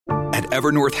At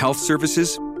Evernorth Health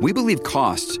Services, we believe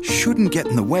costs shouldn't get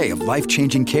in the way of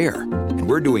life-changing care, and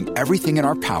we're doing everything in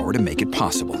our power to make it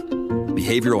possible.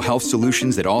 Behavioral health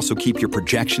solutions that also keep your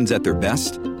projections at their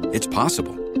best? It's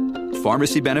possible.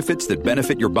 Pharmacy benefits that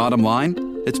benefit your bottom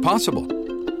line? It's possible.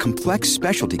 Complex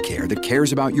specialty care that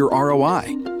cares about your ROI?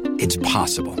 It's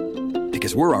possible.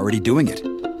 Because we're already doing it.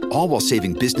 All while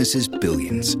saving businesses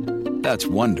billions. That's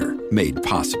Wonder made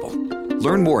possible.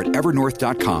 Learn more at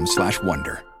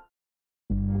evernorth.com/wonder.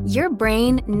 Your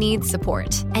brain needs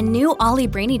support, and new Ollie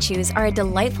Brainy Chews are a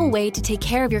delightful way to take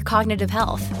care of your cognitive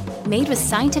health. Made with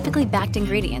scientifically backed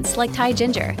ingredients like Thai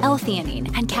ginger,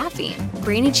 L-theanine, and caffeine,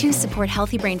 Brainy Chews support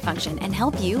healthy brain function and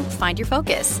help you find your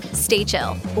focus, stay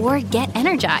chill, or get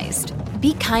energized.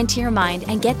 Be kind to your mind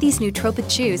and get these nootropic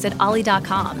chews at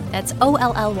ollie.com. That's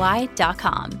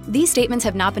OLLY.com. These statements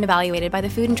have not been evaluated by the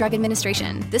Food and Drug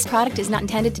Administration. This product is not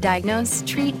intended to diagnose,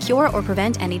 treat, cure, or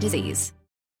prevent any disease.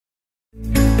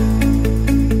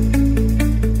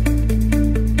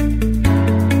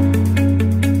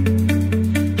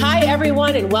 Hi,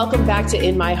 everyone, and welcome back to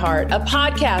In My Heart, a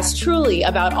podcast truly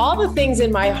about all the things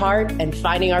in my heart and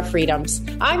finding our freedoms.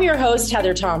 I'm your host,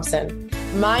 Heather Thompson.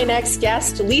 My next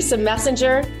guest, Lisa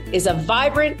Messenger, is a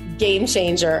vibrant game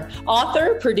changer,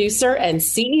 author, producer, and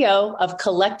CEO of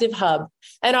Collective Hub,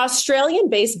 an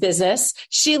Australian-based business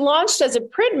she launched as a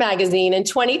print magazine in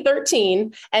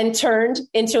 2013 and turned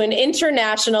into an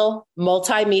international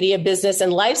multimedia business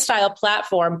and lifestyle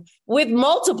platform with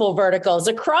multiple verticals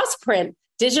across print,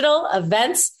 digital,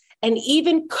 events, and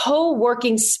even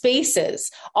co-working spaces,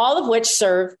 all of which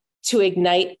serve to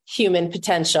ignite human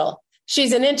potential.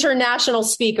 She's an international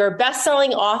speaker,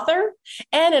 best-selling author,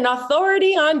 and an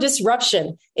authority on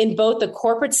disruption in both the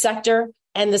corporate sector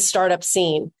and the startup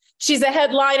scene. She's a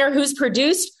headliner who's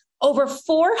produced over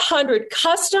 400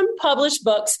 custom published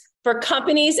books for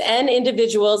companies and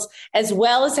individuals, as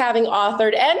well as having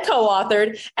authored and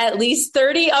co-authored at least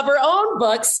 30 of her own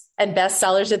books and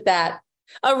bestsellers at that.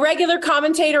 A regular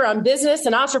commentator on business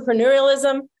and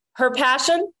entrepreneurialism, her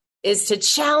passion is to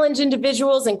challenge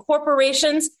individuals and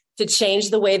corporations to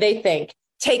change the way they think,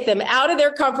 take them out of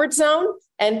their comfort zone,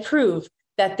 and prove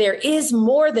that there is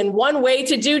more than one way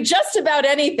to do just about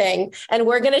anything. And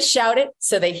we're going to shout it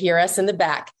so they hear us in the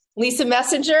back. Lisa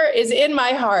Messenger is in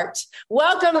my heart.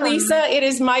 Welcome, Lisa. It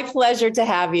is my pleasure to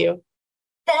have you.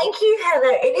 Thank you,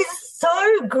 Heather. It is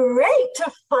so great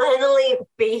to finally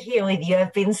be here with you.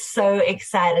 I've been so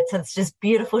excited. So it's just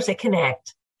beautiful to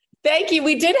connect. Thank you.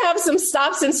 We did have some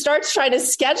stops and starts trying to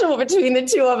schedule between the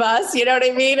two of us. You know what I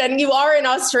mean? And you are in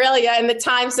Australia and the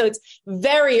time, so it's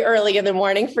very early in the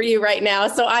morning for you right now.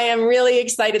 So I am really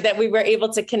excited that we were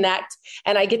able to connect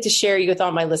and I get to share you with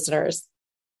all my listeners.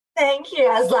 Thank you.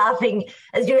 I was laughing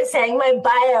as you were saying my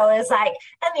bio is like,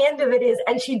 and the end of it is,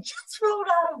 and she just rolled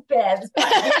out of bed.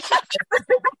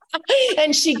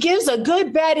 And she gives a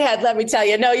good bedhead, let me tell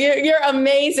you. No, you're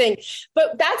amazing.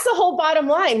 But that's the whole bottom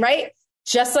line, right?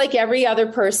 Just like every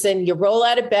other person, you roll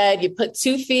out of bed, you put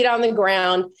 2 feet on the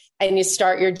ground and you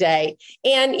start your day.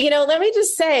 And, let me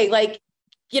just say,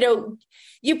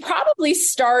 you probably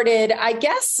started, I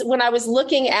guess, when I was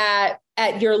looking at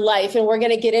your life, and we're going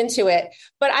to get into it,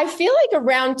 but I feel like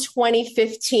around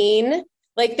 2015,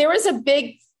 there was a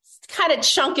big kind of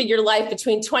chunk of your life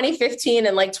between 2015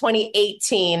 and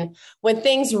 2018 when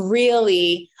things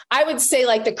really, I would say,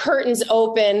 the curtains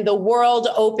open, the world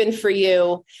opened for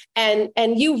you, and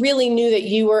you really knew that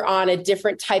you were on a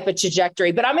different type of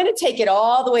trajectory. But I'm going to take it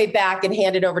all the way back and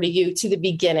hand it over to you to the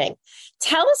beginning.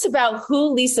 Tell us about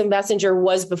who Lisa Messenger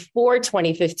was before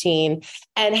 2015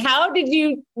 and how did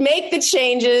you make the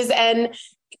changes and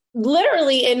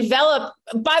literally envelop.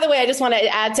 By the way, I just want to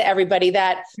add to everybody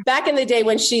that back in the day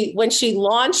when she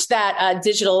launched that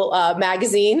digital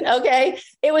magazine, okay,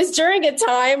 it was during a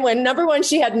time when, number one,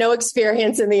 she had no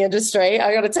experience in the industry.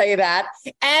 I got to tell you that.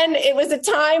 And it was a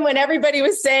time when everybody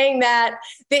was saying that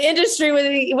the industry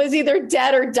was either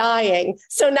dead or dying.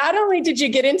 So not only did you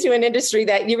get into an industry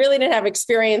that you really didn't have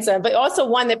experience in, but also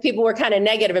one that people were kind of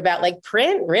negative about, like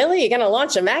print, really? You're going to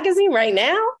launch a magazine right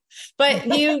now?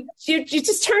 But you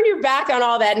just turned your back on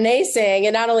all that naysaying.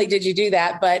 And not only did you do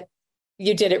that, but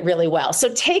you did it really well.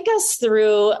 So take us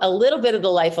through a little bit of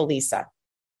the life of Lisa.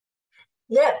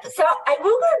 Yeah. So I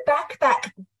will go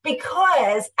back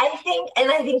because I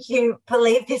think you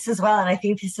believe this as well. And I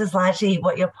think this is largely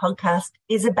what your podcast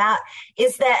is about,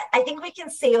 is that I think we can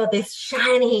see all this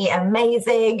shiny,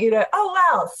 amazing, oh,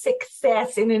 wow,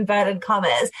 success in inverted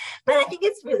commas. But I think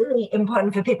it's really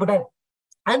important for people to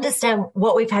understand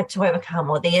what we've had to overcome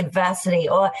or the adversity,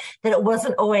 or that it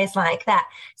wasn't always like that.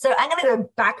 So I'm going to go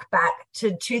back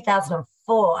to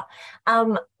 2004,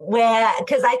 where,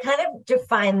 because I kind of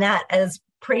define that as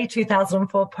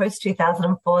pre-2004,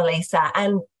 post-2004, Lisa.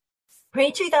 And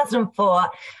pre-2004,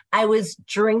 I was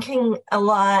drinking a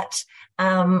lot.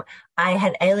 I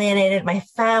had alienated my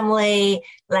family,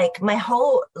 like my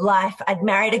whole life. I'd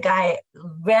married a guy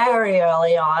very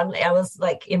early on. I was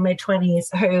like in my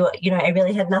 20s who, I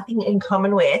really had nothing in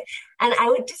common with. And I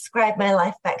would describe my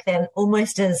life back then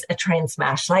almost as a train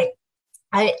smash. Like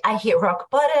I hit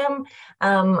rock bottom,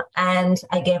 and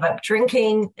I gave up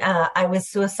drinking. I was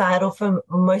suicidal for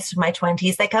most of my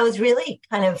 20s. Like I was really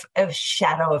kind of a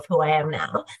shadow of who I am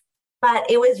now.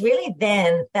 But it was really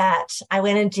then that I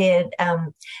went and did,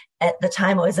 at the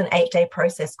time, it was an 8-day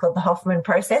process called the Hoffman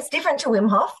process, different to Wim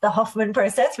Hof, the Hoffman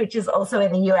process, which is also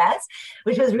in the US,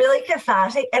 which was really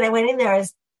cathartic. And I went in there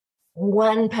as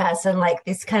one person, like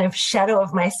this kind of shadow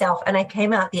of myself. And I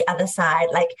came out the other side,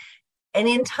 like an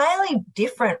entirely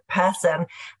different person.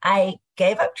 I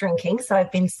gave up drinking. So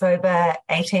I've been sober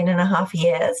 18 and a half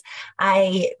years.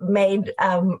 I made,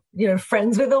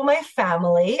 friends with all my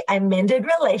family. I mended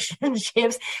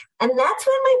relationships. And that's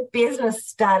when my business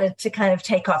started to kind of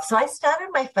take off. So I started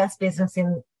my first business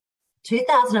in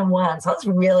 2001. So I was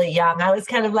really young. I was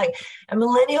kind of like a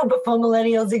millennial before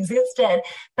millennials existed.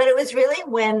 But it was really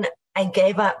when I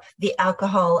gave up the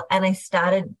alcohol and I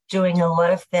started doing a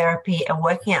lot of therapy and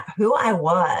working out who I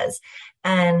was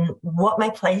and what my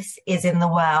place is in the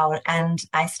world. And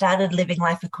I started living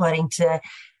life according to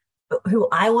who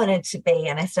I wanted to be.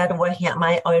 And I started working out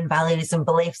my own values and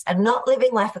beliefs and not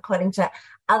living life according to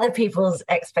other people's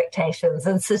expectations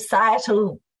and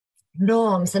societal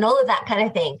norms and all of that kind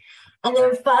of thing. And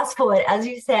then fast forward, as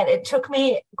you said, it took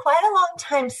me quite a long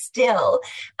time still.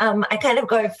 I kind of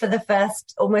go for the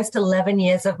first almost 11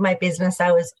 years of my business.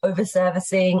 I was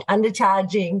over-servicing,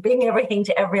 undercharging, being everything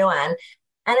to everyone.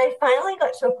 And I finally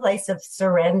got to a place of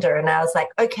surrender. And I was like,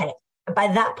 okay, by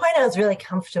that point, I was really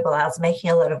comfortable. I was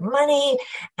making a lot of money.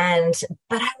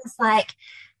 But I was like,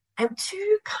 I'm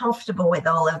too comfortable with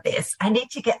all of this. I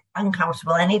need to get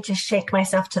uncomfortable. I need to shake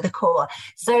myself to the core.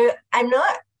 So I'm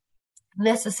not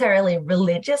necessarily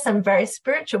religious. I'm very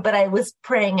spiritual, but I was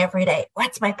praying every day.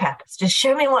 What's my purpose? Just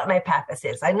show me what my purpose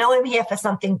is. I know I'm here for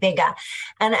something bigger.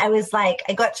 And I was like,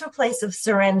 I got to a place of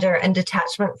surrender and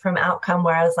detachment from outcome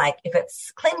where I was like, if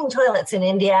it's cleaning toilets in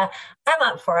India, I'm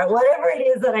up for it, whatever it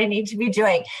is that I need to be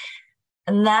doing.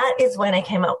 And that is when I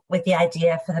came up with the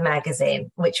idea for the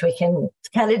magazine, which we can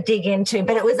kind of dig into.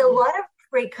 But it was a lot of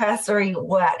precursory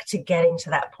work to getting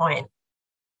to that point.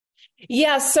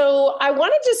 Yeah. So I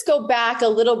want to just go back a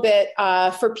little bit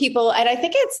for people. And I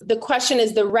think the question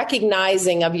is the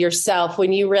recognizing of yourself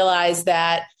when you realize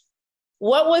that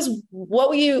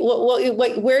where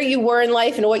you were in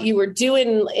life and what you were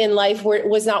doing in life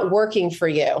was not working for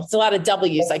you. It's a lot of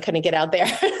W's I couldn't get out there.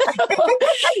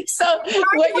 So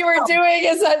what you were doing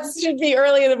that should be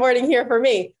early in the morning here for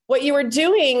me. What you were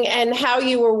doing and how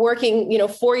you were working,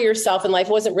 for yourself in life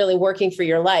wasn't really working for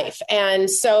your life. And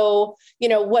so,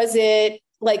 was it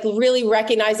like really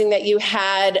recognizing that you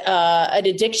had an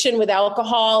addiction with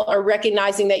alcohol, or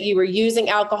recognizing that you were using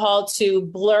alcohol to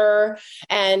blur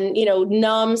and,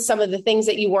 numb some of the things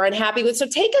that you weren't happy with? So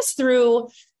take us through,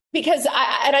 because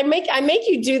I make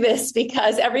you do this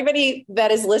because everybody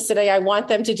that is listening, I want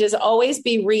them to just always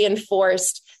be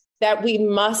reinforced that we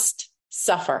must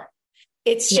suffer.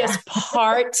 It's just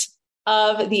part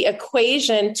of the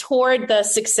equation toward the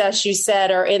success you said,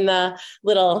 or in the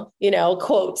little,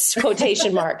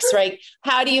 quotation marks, right?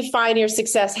 How do you find your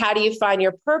success? How do you find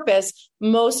your purpose?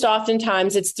 Most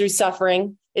oftentimes it's through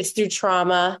suffering. It's through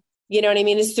trauma. You know what I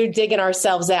mean? It's through digging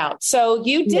ourselves out. So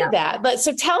you did that. But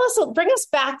so bring us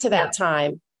back to that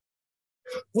time.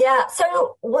 Yeah.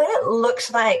 So what it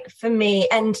looked like for me,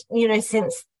 and,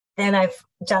 since then I've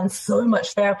done so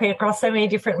much therapy across so many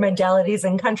different modalities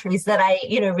and countries that I,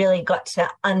 really got to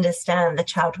understand the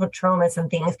childhood traumas and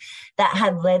things that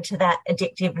had led to that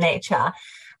addictive nature,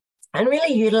 and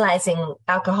really utilizing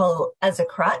alcohol as a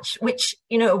crutch, which,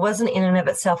 it wasn't in and of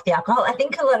itself the alcohol. I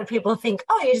think a lot of people think,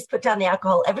 oh, you just put down the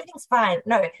alcohol, everything's fine.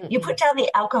 No, you put down the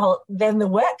alcohol, then the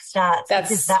work starts. That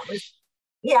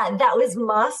was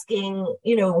masking,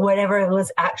 whatever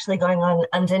was actually going on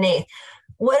underneath.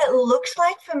 What it looked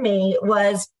like for me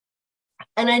was,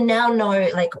 and I now know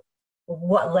like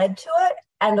what led to it,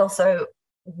 and also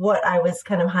what I was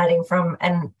kind of hiding from,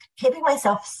 and keeping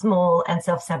myself small and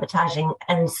self-sabotaging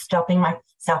and stopping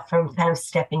myself from kind of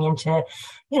stepping into,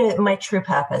 my true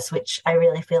purpose, which I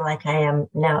really feel like I am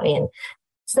now in.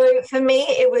 So for me,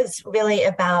 it was really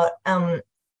about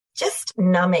just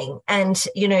numbing and,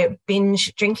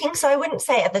 binge drinking. So I wouldn't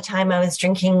say at the time I was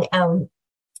drinking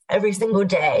every single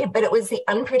day, but it was the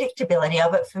unpredictability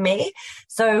of it for me.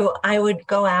 So I would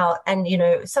go out and,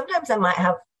 sometimes I might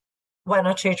have one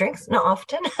or two drinks, not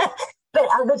often, but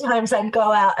other times I'd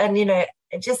go out and,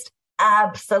 just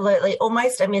absolutely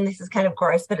almost, this is kind of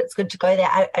gross, but it's good to go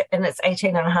there. And it's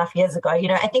 18 and a half years ago.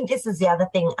 I think this is the other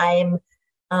thing.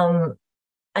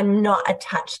 I'm not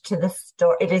attached to the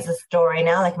story. It is a story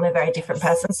now. Like, I'm a very different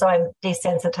person. So I'm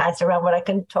desensitized around what I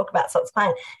can talk about. So it's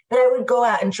fine. But I would go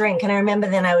out and drink. And I remember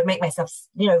then I would make myself,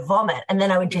 vomit. And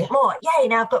then I would drink more. Yay,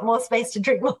 now I've got more space to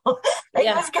drink more.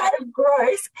 It was kind of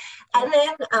gross. And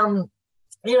then,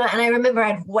 and I remember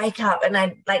I'd wake up and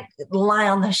I'd lie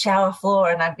on the shower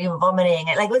floor and I'd be vomiting.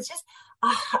 It was just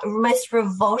the most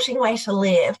revolting way to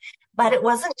live. But it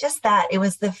wasn't just that. It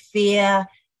was the fear,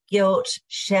 guilt,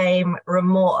 shame,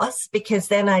 remorse, because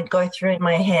then I'd go through in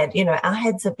my head, our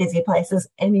heads are busy places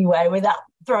anyway, without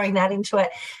throwing that into it.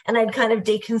 And I'd kind of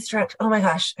deconstruct, oh my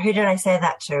gosh, who did I say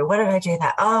that to? What did I do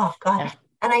that? Oh God. Yeah.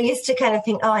 And I used to kind of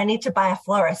think, I need to buy a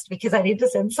florist because I need to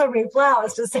send so many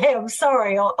flowers to say I'm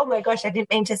sorry, or, oh my gosh, I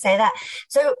didn't mean to say that.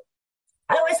 So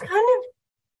I was kind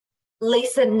of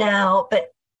Lisa now, but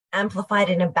amplified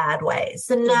in a bad way.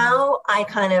 So now I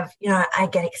kind of, I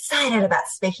get excited about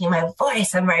speaking my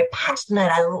voice. I'm very passionate.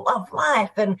 I love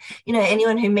life. And,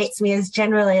 anyone who meets me is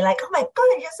generally like, oh my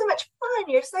God, you're so much fun.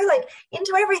 You're so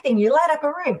into everything. You light up a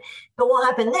room. But what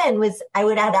happened then was I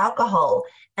would add alcohol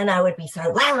and I would be so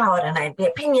loud and I'd be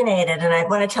opinionated and I'd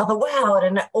want to tell the world,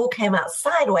 and it all came out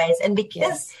sideways. And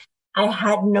because I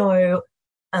had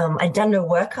I'd done no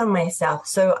work on myself,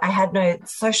 so I had no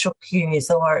social cues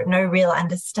or no real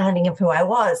understanding of who I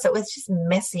was. So it was just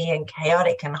messy and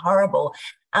chaotic and horrible.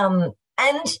 And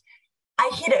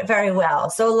I hid it very well.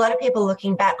 So a lot of people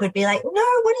looking back would be like,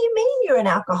 no, what do you mean you're an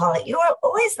alcoholic? You were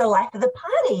always the life of the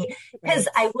party. Because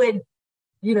I would,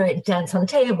 dance on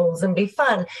tables and be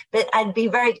fun. But I'd be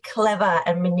very clever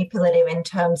and manipulative in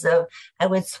terms of I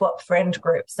would swap friend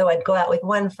groups. So I'd go out with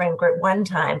one friend group one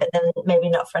time, but then maybe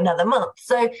not for another month.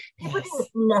 So people didn't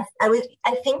know.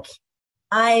 I think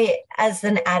I, as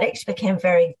an addict, became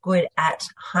very good at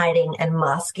hiding and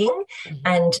masking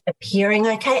and appearing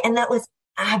okay. And that was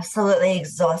absolutely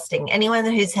exhausting. Anyone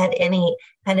who's had any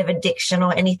kind of addiction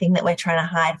or anything that we're trying to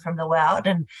hide from the world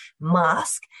and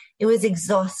mask, it was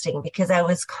exhausting because I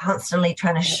was constantly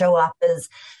trying to show up as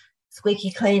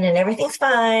squeaky clean and everything's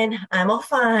fine. I'm all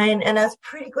fine. And I was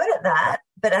pretty good at that.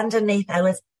 But underneath, I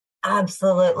was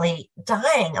absolutely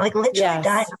dying, literally dying.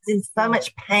 I was in so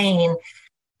much pain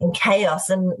and chaos.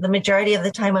 And the majority of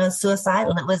the time I was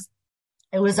suicidal.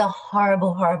 It was a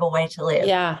horrible, horrible way to live.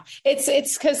 Yeah.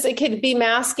 It's because it could be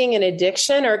masking an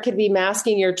addiction or it could be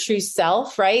masking your true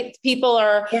self, right? People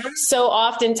are so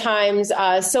oftentimes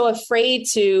so afraid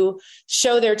to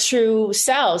show their true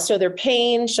selves, show their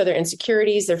pain, show their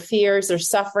insecurities, their fears, their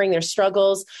suffering, their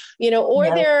struggles, or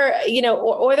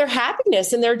their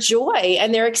happiness and their joy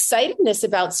and their excitedness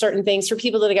about certain things for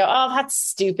people to go, oh, that's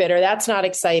stupid or that's not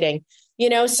exciting.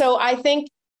 So I think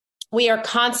we are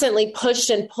constantly pushed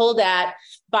and pulled at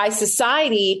by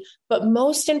society, but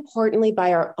most importantly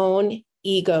by our own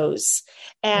egos.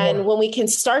 And when we can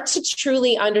start to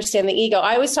truly understand the ego,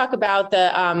 I always talk about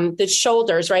the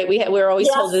shoulders, right? We're always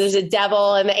told that there's a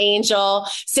devil and the angel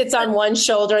sits on one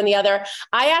shoulder and the other.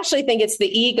 I actually think it's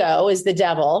the ego is the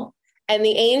devil and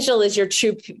the angel is your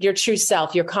true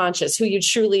self, your conscious, who you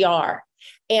truly are.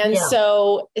 And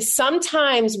so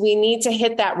sometimes we need to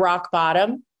hit that rock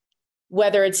bottom,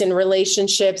 whether it's in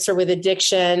relationships or with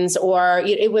addictions or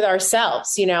with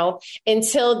ourselves,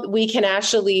 until we can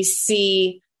actually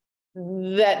see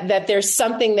that there's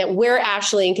something that we're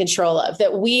actually in control of,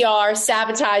 that we are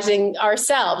sabotaging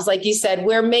ourselves. Like you said,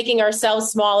 we're making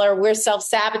ourselves smaller, we're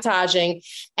self-sabotaging,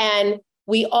 and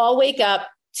we all wake up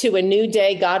to a new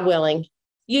day, God willing.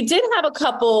 You did have a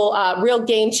couple real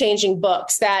game-changing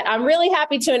books that I'm really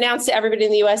happy to announce to everybody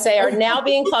in the USA are now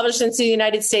being published into the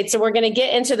United States. So we're going to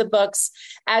get into the books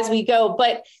as we go.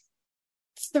 But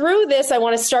through this, I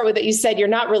want to start with that you said you're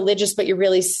not religious, but you're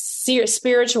really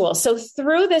spiritual. So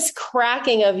through this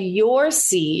cracking of your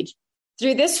seed,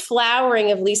 through this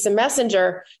flowering of Lisa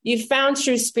Messenger, you found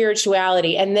true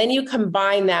spirituality. And then you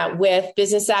combine that with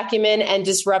business acumen and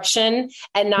disruption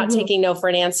and not taking no for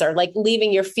an answer, like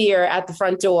leaving your fear at the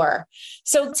front door.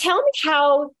 So tell me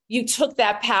how you took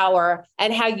that power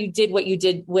and how you did what you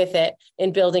did with it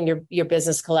in building your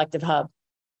business collective hub.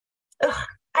 I'm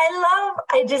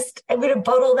going to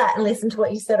bottle that and listen to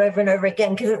what you said over and over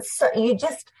again, because you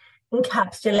just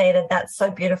encapsulated that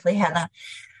so beautifully, Heather.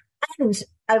 And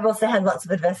I've also had lots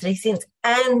of adversity since.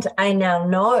 And I now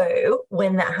know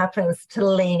when that happens to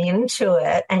lean into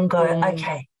it and go,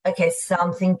 okay,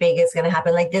 something big is going to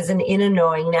happen. Like there's an inner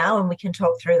knowing now, and we can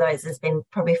talk through those. There's been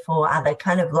probably 4 other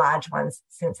kind of large ones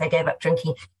since I gave up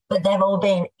drinking, but they've all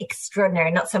been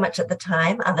extraordinary, not so much at the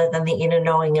time other than the inner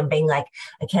knowing and being like,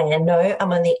 okay, I know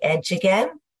I'm on the edge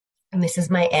again. And this is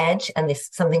my edge, and this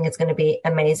something is going to be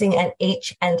amazing. And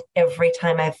each and every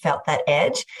time I've felt that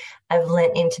edge, I've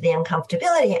leant into the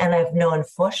uncomfortability, and I've known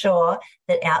for sure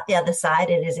that out the other side,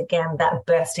 it is again that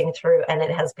bursting through, and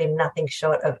it has been nothing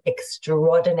short of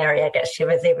extraordinary. I get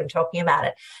shivers even talking about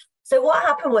it. So what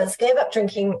happened was gave up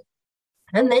drinking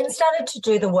and then started to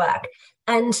do the work.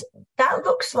 And that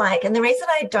looks like, and the reason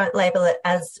I don't label it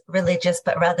as religious,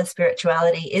 but rather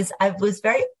spirituality, is I was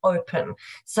very open.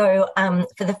 So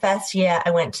for the first year,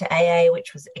 I went to AA,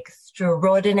 which was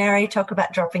extraordinary. Talk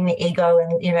about dropping the ego,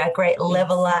 and, you know, a great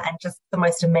leveler, and just the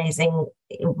most amazing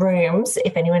rooms.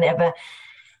 If anyone ever,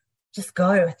 just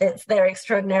go, they're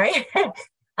extraordinary.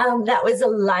 That was a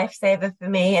lifesaver for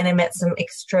me. And I met some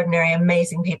extraordinary,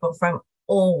 amazing people from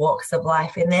all walks of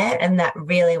life in there, and that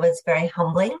really was very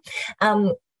humbling.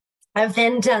 I've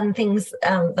then done things,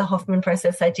 the Hoffman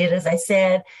process I did, as I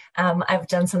said. I've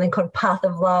done something called Path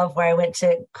of Love, where I went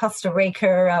to Costa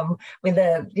Rica with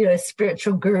a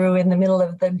spiritual guru in the middle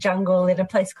of the jungle in a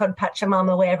place called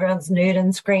Pachamama, where everyone's nude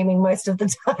and screaming most of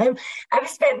the time. I've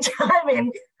spent time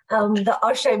in the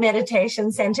Osho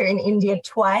Meditation Center in India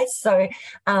twice. So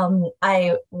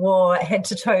I wore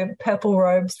head-to-toe purple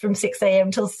robes from 6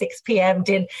 a.m. till 6 p.m.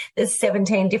 There's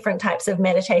 17 different types of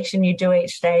meditation you do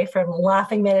each day, from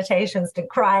laughing meditations to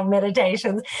crying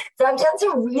meditations. So I've done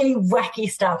some really wacky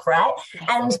stuff, right?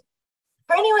 And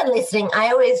for anyone listening, I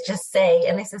always just say,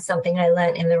 and this is something I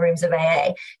learned in the rooms of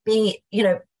AA,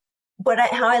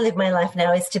 how I live my life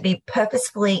now is to be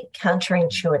purposefully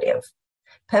counterintuitive.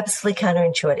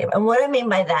 And what I mean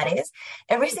by that is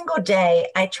every single day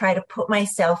I try to put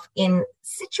myself in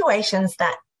situations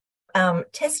that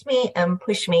test me and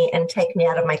push me and take me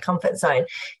out of my comfort zone,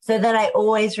 so that I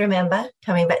always remember,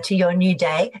 coming back to your new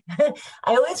day, I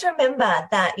always remember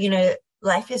that,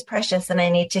 life is precious, and I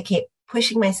need to keep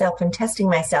pushing myself and testing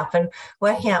myself and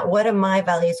working out what are my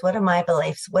values, what are my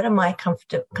beliefs, what are my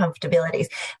comfortabilities.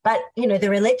 But, the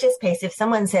religious piece, if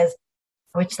someone says,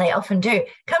 which they often do,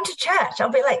 come to church, I'll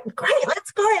be like, great,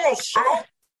 let's go. Like, I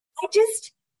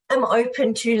just am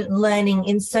open to learning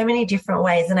in so many different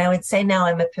ways. And I would say now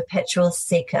I'm a perpetual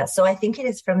seeker. So I think it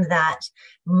is from that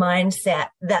mindset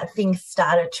that things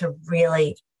started to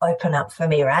really open up for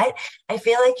me, right? I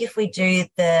feel like if we do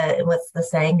what's the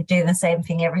saying, do the same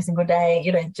thing every single day,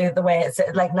 do the way it's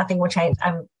like nothing will change.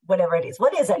 Whatever it is.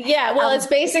 What is it? Yeah, well, it's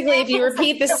basically if you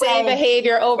repeat the same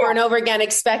behavior over and over again,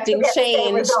 expecting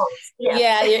change.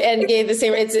 And gave the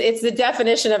same. It's the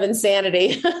definition of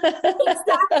insanity.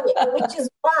 Exactly, which is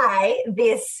why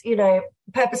this,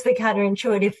 purposely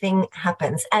counterintuitive thing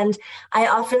happens. And I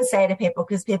often say to people,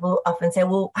 because people often say,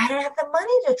 well, I don't have the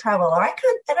money to travel, or I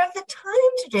don't have the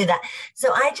time to do that.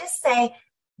 So I just say,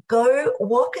 go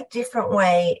walk a different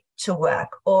way to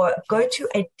work, or go to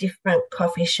a different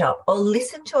coffee shop, or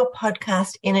listen to a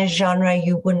podcast in a genre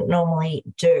you wouldn't normally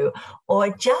do,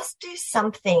 or just do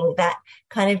something that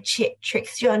kind of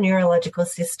tricks your neurological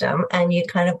system, and you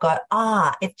kind of go,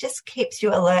 it just keeps you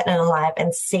alert and alive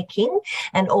and seeking,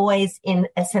 and always in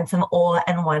a sense of awe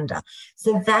and wonder.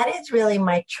 So that is really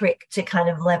my trick to kind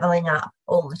of leveling up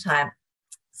all the time.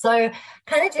 So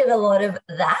kind of did a lot of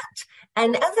that.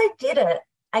 And as I did it,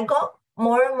 I got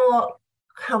more and more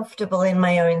comfortable in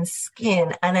my own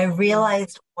skin, and I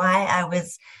realized why I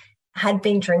had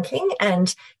been drinking,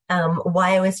 and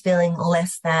why I was feeling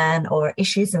less than, or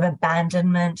issues of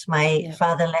abandonment. My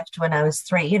father left when I was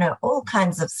 3, all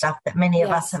kinds of stuff that many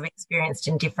of us have experienced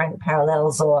in different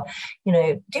parallels, or,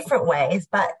 different ways,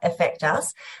 but affect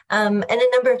us. And a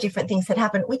number of different things had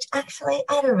happened, which actually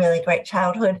I had a really great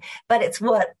childhood, but it's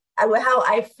how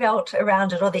I felt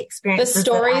around it, or the experiences. The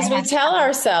stories we tell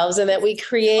ourselves, and that we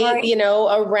create,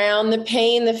 around the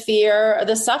pain, the fear,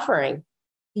 the suffering.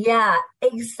 Yeah,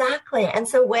 exactly. And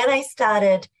so when I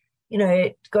started,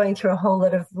 going through a whole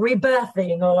lot of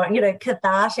rebirthing, or,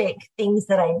 cathartic things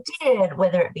that I did,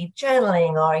 whether it be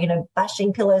journaling or,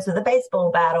 bashing pillows with a baseball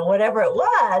bat or whatever it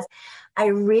was, I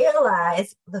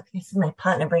realized, look, this is my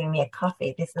partner bringing me a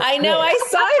coffee. I know. I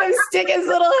saw him stick his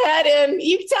little head in.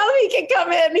 You tell him he can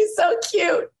come in. He's so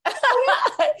cute.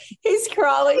 He's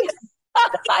crawling.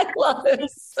 I love him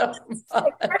so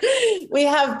much. We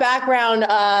have background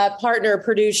partner,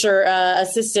 producer,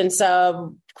 assistants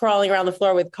crawling around the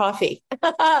floor with coffee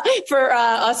for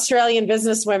Australian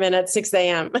businesswomen at 6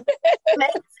 a.m.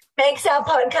 makes our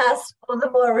podcast all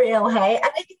the more real, hey?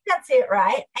 And I think that's it,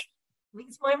 right?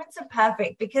 These moments are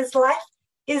perfect because life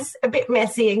is a bit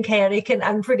messy and chaotic and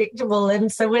unpredictable.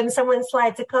 And so when someone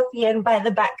slides a coffee in by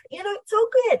the back, it's all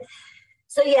good.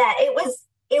 So yeah, it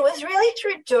was really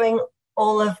through doing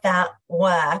all of that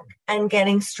work and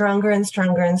getting stronger and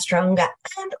stronger and stronger.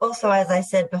 And also, as I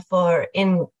said before,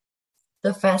 in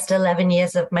the first 11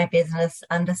 years of my business,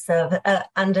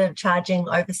 undercharging,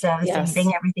 over-servicing, Yes.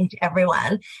 being everything to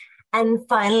everyone, and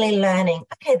finally learning,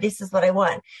 okay, this is what I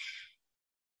want.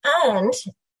 And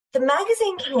the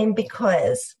magazine came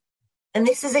because, and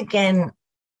this is again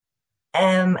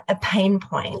a pain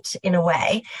point in a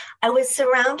way, I was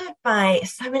surrounded by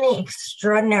so many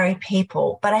extraordinary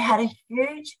people, but I had a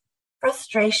huge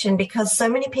frustration because so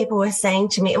many people were saying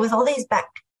to me, it was all these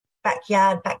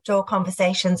backdoor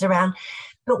conversations around,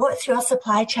 but what's your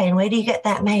supply chain? Where do you get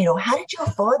that made? Or how did you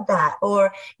afford that?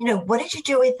 Or, what did you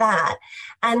do with that?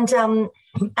 And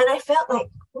I felt like,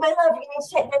 my love, you need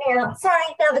to take me out. Sorry,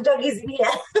 now the dog is here.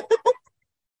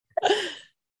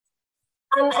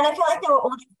 And I feel like there were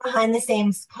all these behind the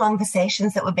scenes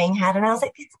conversations that were being had. And I was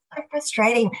like, this is so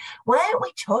frustrating. Why aren't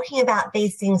we talking about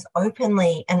these things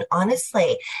openly and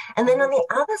honestly? And then on the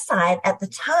other side, at the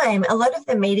time, a lot of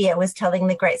the media was telling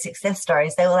the great success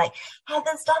stories. They were like,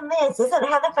 Heather's done this. Isn't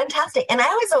Heather fantastic? And I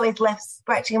was always left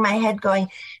scratching my head going,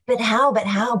 but how,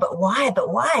 but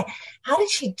why? How did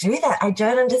she do that? I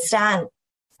don't understand.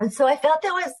 And so I felt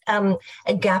there was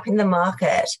a gap in the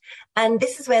market. And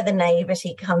this is where the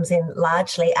naivety comes in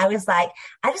largely. I was like,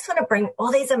 I just want to bring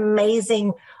all these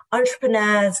amazing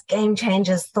entrepreneurs, game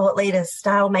changers, thought leaders,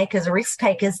 style makers, risk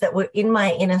takers that were in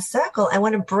my inner circle. I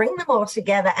want to bring them all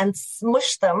together and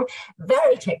smush them,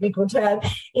 very technical term,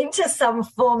 into some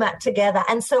format together.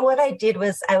 And so what I did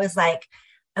was I was like,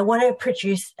 I want to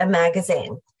produce a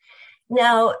magazine.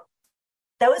 Now,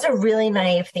 that was a really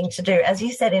naive thing to do. As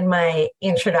you said in my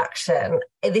introduction,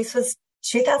 this was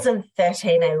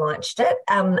 2013 I launched it.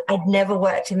 I'd never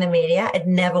worked in the media. I'd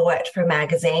never worked for a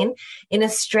magazine. In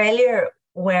Australia,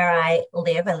 where I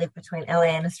live between LA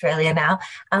and Australia now,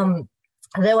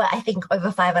 there were, I think, over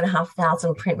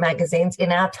 5,500 print magazines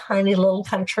in our tiny little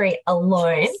country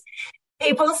alone.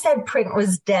 People said print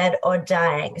was dead or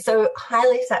dying. So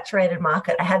highly saturated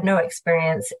market. I had no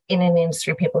experience in an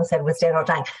industry people said was dead or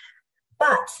dying.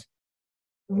 But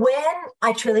when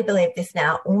I truly believe this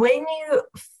now, when you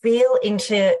feel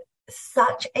into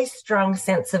such a strong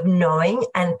sense of knowing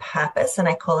and purpose, and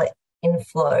I call it in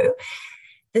flow,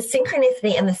 the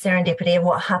synchronicity and the serendipity of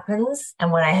what happens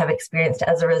and what I have experienced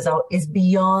as a result is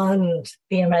beyond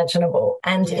the imaginable.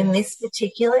 And in this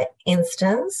particular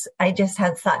instance, I just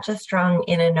had such a strong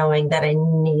inner knowing that I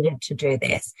needed to do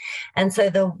this. And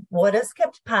so the waters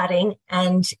kept parting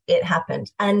and it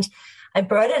happened. And I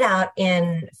brought it out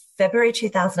in February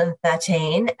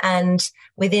 2013, and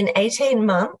within 18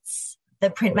 months, the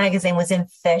print magazine was in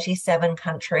 37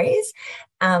 countries.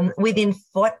 Within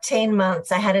 14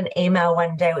 months, I had an email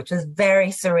one day, which was very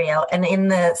surreal. And in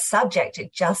the subject,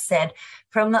 it just said,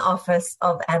 from the office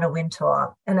of Anna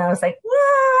Wintour. And I was like,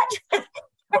 what?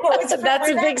 That's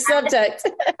a big subject.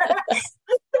 And I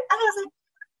was like,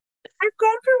 I've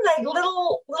gone from like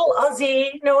little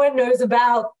Aussie, no one knows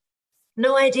about,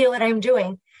 no idea what I'm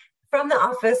doing, from the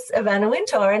office of Anna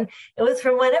Wintour. And it was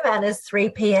from one of Anna's 3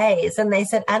 PAs. And they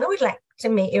said, Anna would like to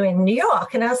meet you in New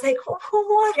York. And I was like,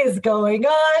 what is going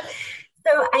on?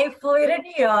 So I flew to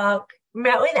New York,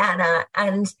 met with Anna,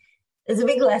 and there's a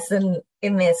big lesson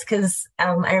in this because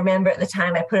I remember at the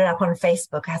time I put it up on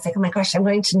Facebook. I was like, oh my gosh, I'm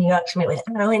going to New York to meet with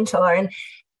Anna Wintour. And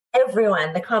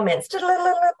everyone, the comments,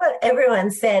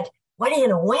 everyone said, what are you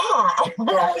going to wear? And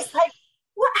I was like,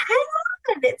 what?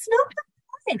 Hang on, it's not the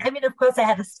point. I mean, of course, I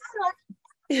had a style.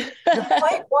 The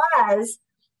point was,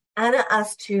 Anna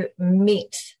asked to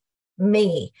meet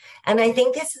me. And I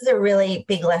think this is a really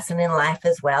big lesson in life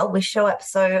as well. We show up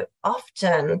so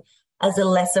often as a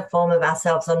lesser form of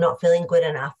ourselves, or not feeling good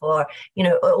enough, or,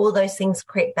 all those things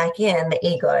creep back in, the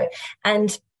ego.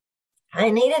 And I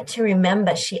needed to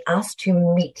remember she asked to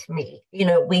meet me.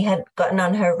 We had gotten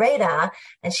on her radar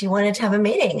and she wanted to have a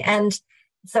meeting. And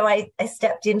so I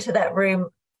stepped into that room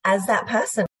as that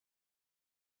person.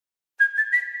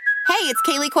 Hey, it's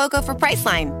Kaylee Cuoco for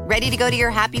Priceline. Ready to go to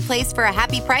your happy place for a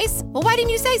happy price? Well, why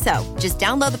didn't you say so? Just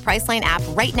download the Priceline app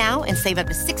right now and save up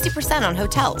to 60% on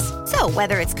hotels. So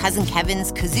whether it's Cousin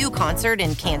Kevin's Kazoo Concert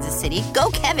in Kansas City,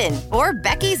 go Kevin, or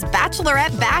Becky's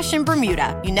Bachelorette Bash in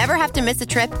Bermuda, you never have to miss a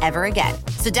trip ever again.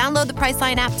 So download the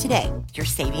Priceline app today. Your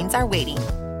savings are waiting.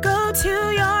 Go to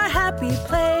your happy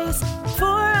place for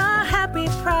a happy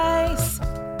price.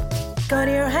 Go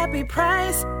to your happy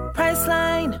price,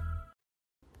 Priceline.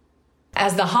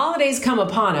 As the holidays come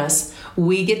upon us,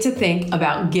 we get to think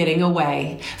about getting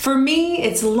away. For me,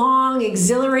 it's long,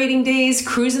 exhilarating days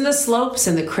cruising the slopes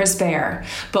in the crisp air.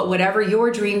 But whatever your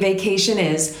dream vacation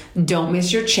is, don't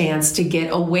miss your chance to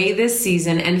get away this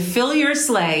season and fill your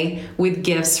sleigh with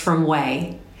gifts from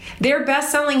OUAI. Their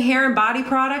best-selling hair and body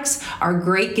products are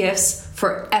great gifts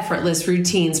for effortless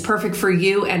routines, perfect for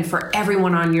you and for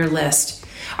everyone on your list.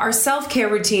 Our self-care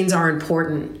routines are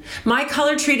important. My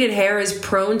color-treated hair is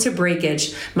prone to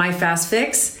breakage. My Fast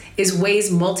Fix is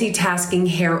OUAI's multitasking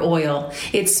hair oil.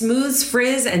 It smooths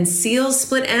frizz and seals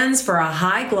split ends for a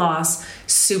high gloss,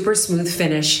 super smooth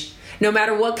finish. No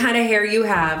matter what kind of hair you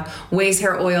have, OUAI's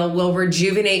hair oil will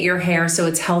rejuvenate your hair so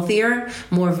it's healthier,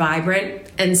 more vibrant,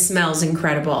 and smells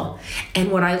incredible.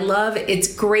 And what I love,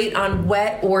 it's great on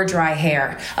wet or dry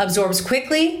hair. Absorbs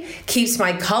quickly, keeps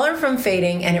my color from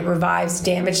fading, and it revives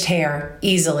damaged hair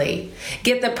easily.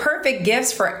 Get the perfect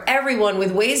gifts for everyone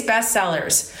with OUAI's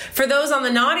bestsellers. For those on the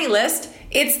naughty list,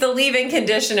 it's the leave-in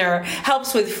conditioner.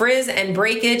 Helps with frizz and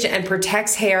breakage and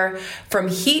protects hair from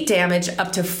heat damage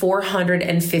up to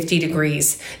 450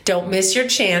 degrees. Don't miss your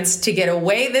chance to get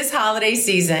away this holiday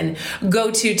season.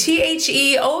 Go to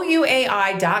THEOUAI.com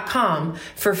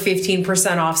for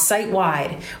 15% off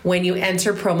site-wide when you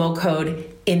enter promo code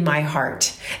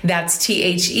INMyHeart. That's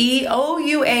THEOUAI.com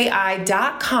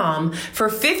for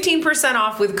 15%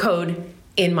 off with code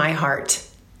INMyHeart.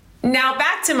 Now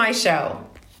back to my show.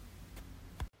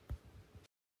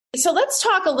 So let's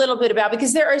talk a little bit about,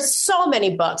 because there are so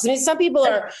many books. I mean, some people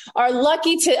are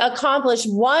lucky to accomplish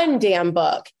one damn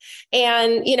book,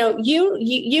 and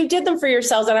you did them for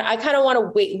yourselves. And I kind of want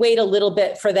to wait a little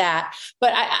bit for that.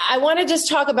 But I want to just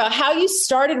talk about how you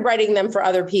started writing them for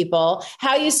other people,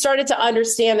 how you started to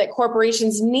understand that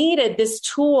corporations needed this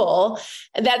tool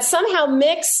that somehow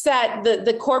mixed that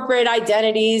the corporate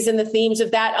identities and the themes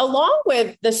of that, along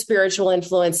with the spiritual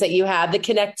influence that you have, the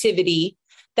connectivity.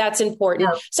 That's important.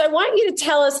 Yeah. So I want you to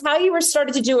tell us how you were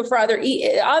started to do it for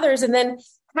others, and then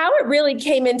how it really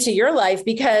came into your life,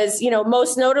 because,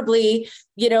 most notably,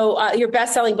 your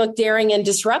best-selling book, Daring and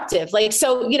Disruptive. And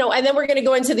then we're going to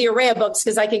go into the array of books,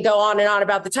 because I could go on and on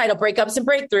about the title, Breakups and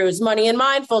Breakthroughs, Money and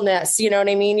Mindfulness. You know what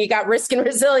I mean? You got Risk and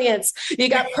Resilience, you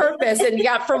got Purpose, and you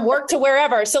got From Work to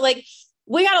Wherever. So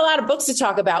we got a lot of books to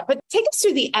talk about, but take us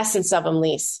through the essence of them,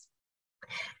 Lise.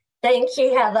 Thank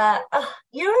you, Heather. Oh,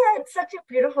 you had such a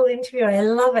beautiful interview. I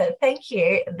love it. Thank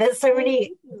you. There's so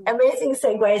many amazing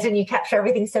segues, and you capture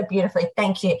everything so beautifully.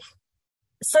 Thank you.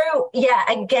 So,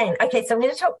 again, okay, so I'm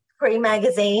going to talk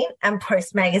pre-magazine and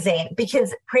post-magazine,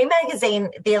 because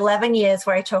pre-magazine, the 11 years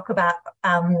where I talk about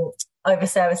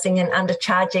overservicing and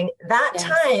undercharging, that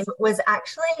time was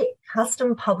actually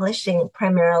custom publishing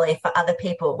primarily for other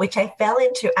people, which I fell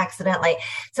into accidentally.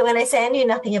 So when I say I knew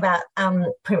nothing about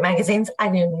print magazines, I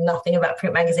knew nothing about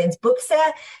print magazines. Books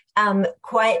are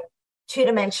quite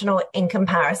two-dimensional in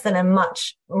comparison, and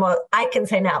much more, I can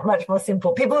say now, much more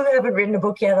simple. People who haven't written a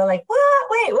book yet are like, what?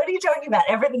 Wait, what are you talking about?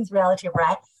 Everything's relative,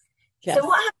 right? Yes. So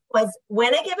what happened was,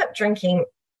 when I gave up drinking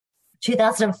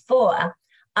 2004,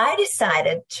 I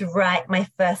decided to write my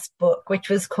first book, which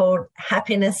was called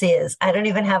Happiness Is. I don't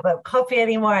even have a copy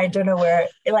anymore. I don't know where,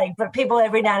 but people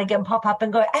every now and again pop up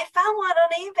and go, I found one on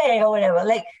eBay or whatever.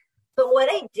 But what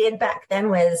I did back then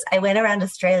was I went around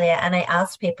Australia and I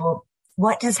asked people,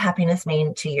 what does happiness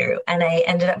mean to you? And I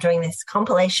ended up doing this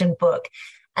compilation book.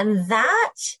 And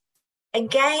that,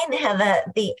 again, Heather,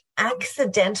 the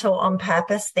accidental on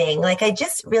purpose thing, I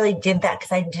just really did that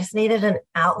because I just needed an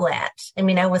outlet. I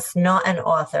mean, I was not an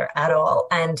author at all.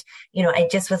 And, I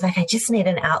just was like, I just need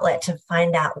an outlet to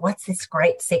find out what's this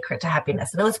great secret to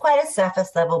happiness. And it was quite a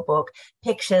surface level book,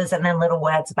 pictures and then little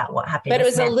words about what happiness But it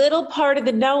was meant. a little part of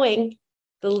the knowing,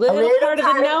 part of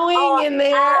the knowing in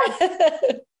there.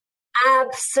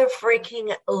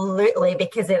 Absolutely,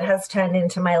 because it has turned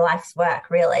into my life's work,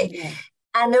 really. Yeah.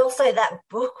 And also that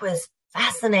book was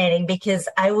fascinating because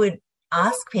I would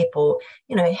ask people,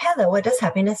 Heather, what does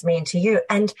happiness mean to you?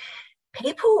 And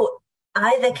people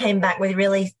either came back with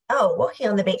really, walking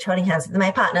on the beach holding hands with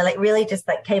my partner, really just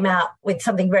came out with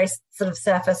something very sort of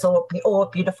surface or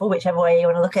beautiful, whichever way you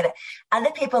want to look at it.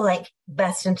 Other people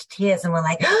burst into tears and were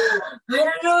like, I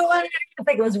don't know what it is.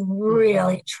 It was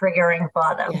really triggering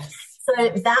for them. Yes. So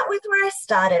that was where I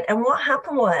started. And what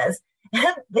happened was,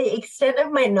 the extent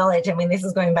of my knowledge, I mean, this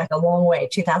is going back a long way,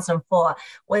 2004,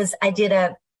 was I did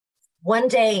a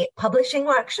one-day publishing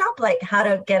workshop, how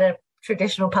to get a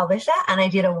traditional publisher, and I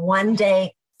did a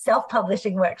one-day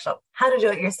self-publishing workshop, how to do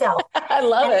it yourself. I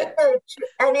love it.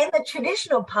 And in the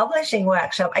traditional publishing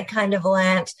workshop, I kind of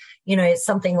learned,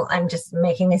 something, I'm just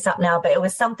making this up now, but it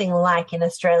was something like in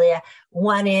Australia,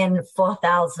 1 in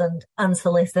 4,000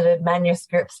 unsolicited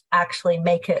manuscripts actually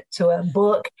make it to a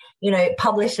book.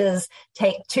 Publishers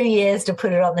take 2 years to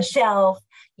put it on the shelf.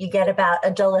 You get about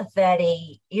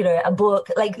 $1.30, a book.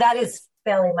 Like that is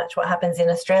fairly much what happens in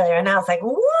Australia. And I was like,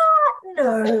 what?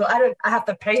 No, I have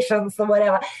the patience or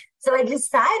whatever. So I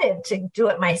decided to do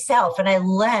it myself, and I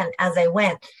learned as I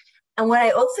went. And what I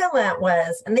also learned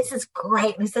was, and this is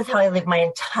great, this is how I live my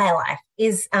entire life,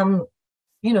 is, again,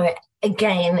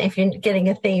 if you're getting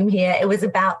a theme here, it was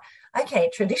about, okay,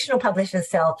 traditional publishers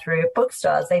sell through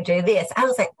bookstores. They do this. I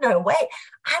was like, no, wait,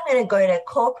 I'm going to go to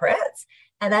corporates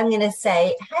and I'm going to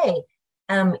say, hey,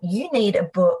 you need a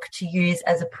book to use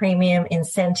as a premium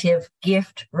incentive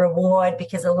gift reward,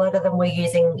 because a lot of them were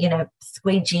using,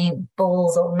 squeegee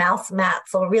balls or mouse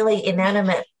mats or really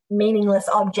inanimate, meaningless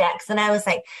objects. And I was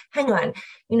like, hang on,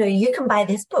 you can buy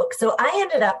this book. So I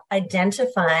ended up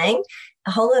identifying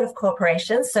a whole lot of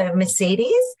corporations. So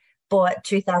Mercedes bought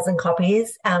 2,000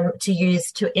 copies to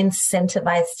use to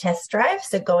incentivize test drive.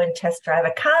 So go and test drive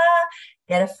a car,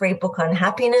 get a free book on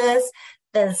happiness.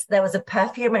 There was a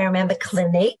perfume. I remember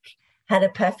Clinique had a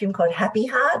perfume called Happy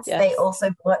Hearts. Yes. They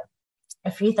also bought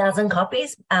a few thousand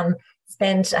copies,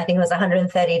 spent, I think it was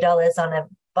 $130 on a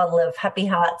bottle of Happy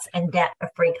Hearts and get a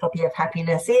free copy of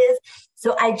Happiness Is.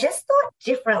 So I just thought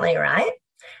differently, right?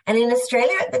 And in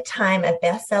Australia at the time, a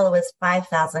bestseller was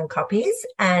 5,000 copies,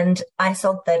 and I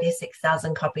sold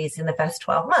 36,000 copies in the first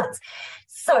 12 months.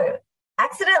 So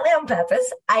accidentally on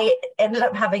purpose, I ended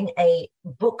up having a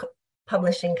book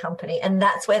publishing company, and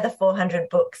that's where the 400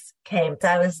 books came. So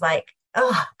I was like,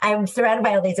 oh, I'm surrounded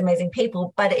by all these amazing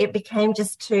people, but it became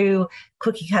just too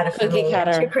cookie cutter for me,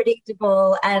 too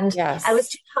predictable, and yes. I was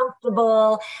too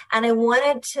comfortable, and I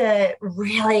wanted to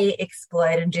really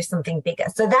explode and do something bigger.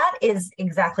 So that is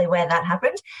exactly where that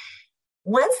happened.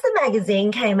 Once the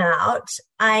magazine came out,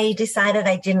 I decided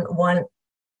I didn't want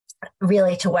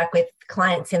really to work with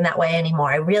clients in that way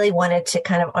anymore. I really wanted to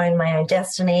kind of own my own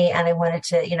destiny, and I wanted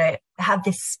to, have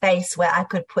this space where I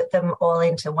could put them all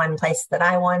into one place that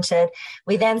I wanted.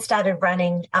 We then started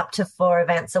running up to 4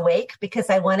 events a week because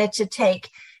I wanted to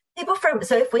take people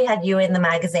so if we had you in the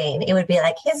magazine, it would be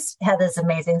like, here's Heather's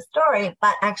amazing story,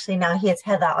 but actually now here's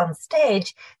Heather on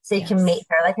stage so you can meet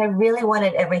her. Like I really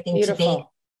wanted everything to be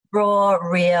raw,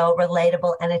 real,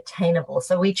 relatable, and attainable.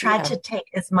 So we tried to take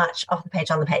as much off the page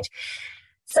on the page.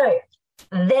 So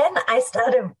then I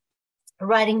started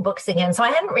writing books again. So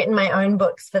I hadn't written my own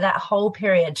books for that whole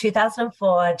period,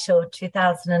 2004 till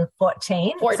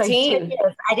 2014. 14. So 2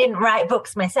 years, I didn't write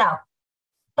books myself.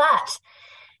 But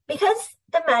because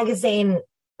the magazine,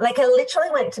 like I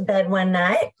literally went to bed one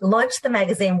night, launched the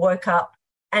magazine, woke up,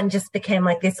 and just became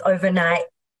like this overnight,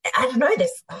 I don't know,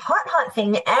 this hot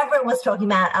thing everyone was talking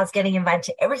about. I was getting invited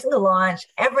to every single launch.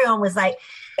 Everyone was like...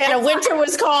 And winter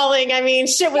was calling. I mean,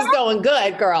 shit was going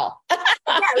good, girl.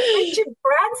 Richard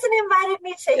Branson invited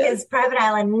me to his private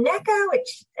island, Necker,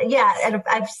 and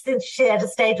I've since shared a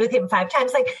stage with him 5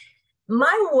 times. Like,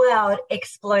 my world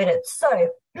exploded. So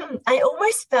I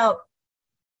almost felt...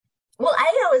 Well,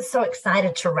 I was so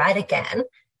excited to write again.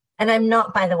 And I'm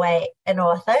not, by the way, an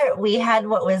author. We had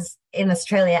what was in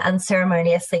Australia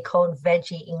unceremoniously called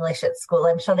veggie English at school.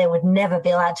 I'm sure they would never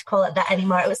be allowed to call it that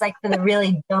anymore. It was like the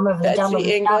really dumb of the dumb of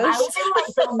the dumb. I was in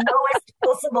like the lowest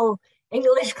possible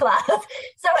English class.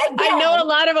 So again, I know a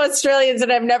lot of Australians that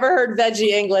have never heard veggie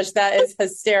English. That is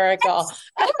hysterical.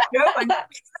 I don't know. I'm not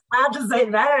allowed to say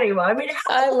that anymore. I mean,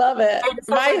 I love it.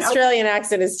 My Australian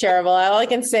accent is terrible. All I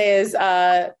can say is,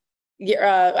 I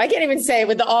can't even say it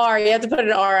with the R. You have to put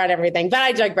an R on everything. But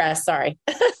I digress. Sorry.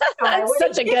 That's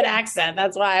such a good accent.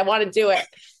 That's why I want to do it.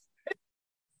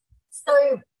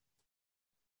 So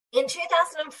in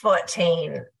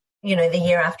 2014, the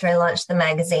year after I launched the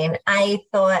magazine, I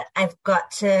thought I've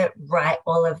got to write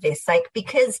all of this.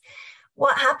 Because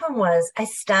what happened was I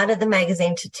started the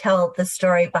magazine to tell the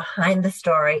story behind the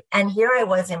story. And here I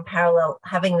was in parallel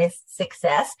having this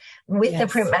success with the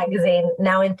print magazine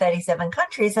now in 37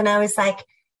 countries. And I was like,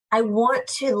 I want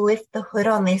to lift the hood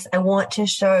on this. I want to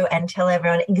show and tell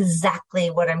everyone exactly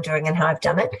what I'm doing and how I've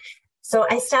done it. So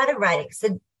I started writing.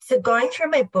 So going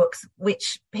through my books,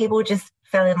 which people just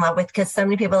fell in love with, because so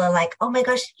many people are like, oh my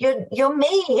gosh, you're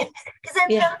me, because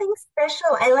I'm nothing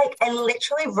special. I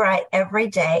literally write every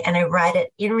day, and I write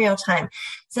it in real time.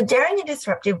 So Daring and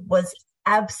Disruptive was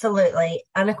absolutely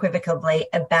unequivocally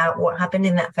about what happened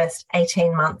in that first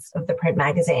 18 months of the print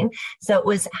magazine. So it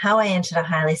was how I entered a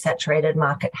highly saturated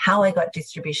market, how I got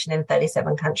distribution in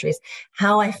 37 countries,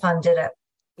 how I funded it.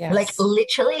 Yes. Like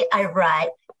literally I write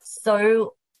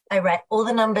all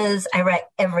the numbers, I write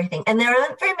everything. And there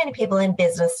aren't very many people in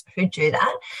business who do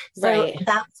that. So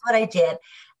that's what I did.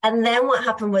 And then what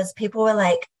happened was people were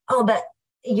like, oh, but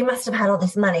you must have had all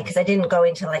this money, because I didn't go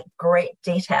into like great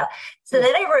detail. So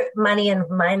then I wrote Money and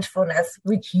Mindfulness,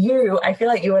 which I feel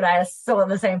like you and I are so on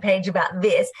the same page about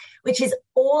this, which is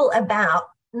all about,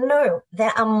 no,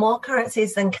 there are more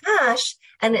currencies than cash.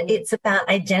 And it's about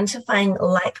identifying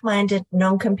like-minded,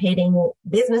 non-competing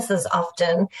businesses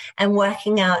often and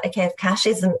working out, okay, if cash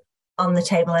isn't on the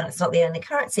table and it's not the only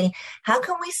currency, how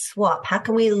can we swap? How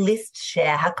can we list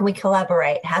share? How can we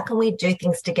collaborate? How can we do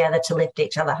things together to lift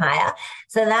each other higher?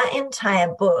 So that entire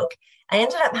book, I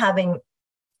ended up having,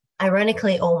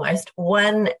 ironically, almost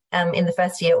one, in the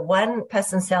first year, one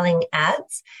person selling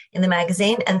ads in the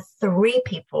magazine and 3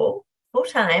 people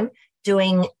full-time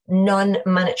doing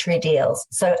non-monetary deals.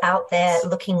 So out there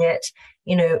looking at,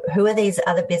 who are these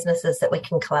other businesses that we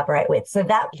can collaborate with? So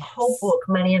that whole book,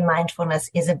 Money and Mindfulness,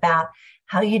 is about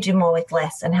how you do more with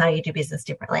less and how you do business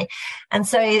differently. And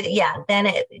so, then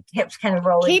it kept kind of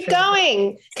rolling. Keep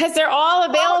going, because they're all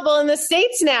available in the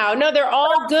States now. No, they're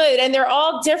all good and they're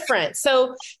all different.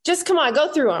 So just come on,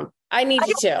 go through them. I need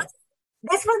you to.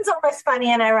 This one's almost funny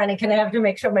and ironic, and I have to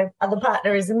make sure my other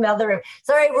partner is in the other room.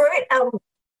 So I wrote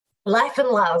Life and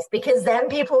Love, because then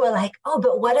people were like, oh,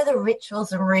 but what are the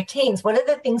rituals and routines? What are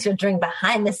the things you're doing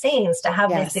behind the scenes to have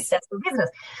this successful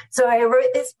business? So I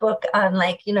wrote this book on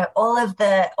all of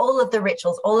the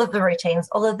rituals, all of the routines,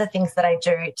 all of the things that I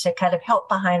do to kind of help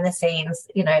behind the scenes,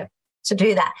 to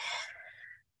do that.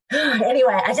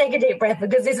 Anyway, I take a deep breath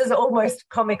because this is almost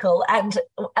comical and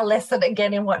a lesson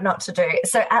again in what not to do.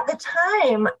 So at the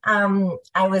time,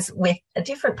 I was with a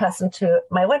different person to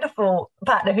my wonderful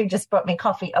partner who just brought me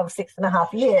coffee of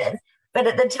 6.5 years. But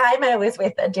at the time I was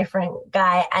with a different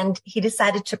guy, and he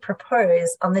decided to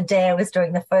propose on the day I was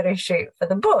doing the photo shoot for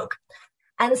the book.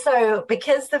 And so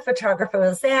because the photographer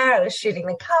was there, I was shooting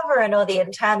the cover and all the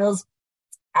internals.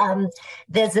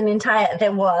 There's been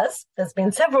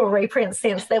several reprints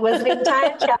since. There was an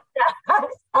entire chapter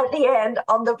at the end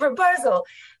on the proposal.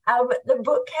 The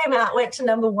book came out, went to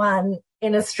 #1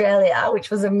 in Australia, which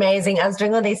was amazing. I was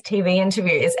doing all these TV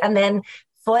interviews, and then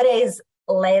 4 days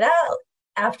later,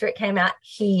 after it came out,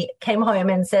 he came home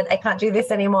and said, I can't do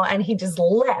this anymore, and he just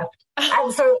left.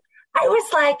 And so I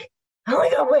was like, oh my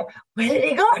God, where did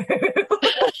he go?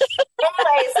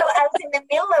 Anyway, so I was in the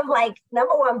middle of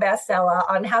 #1 bestseller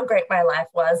on how great my life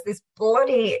was. This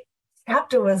bloody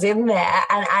chapter was in there,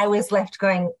 and I was left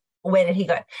going, where did he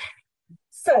go?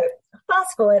 So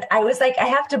fast forward, I was like, I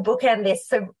have to bookend this.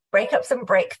 So Breakups and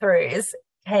Breakthroughs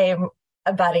came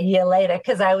about a year later,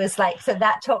 because I was like, so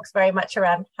that talks very much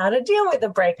around how to deal with a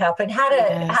breakup and how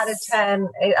to turn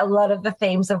a lot of the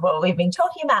themes of what we've been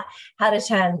talking about, how to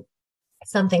turn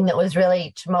something that was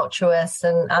really tumultuous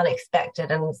and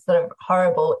unexpected and sort of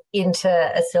horrible into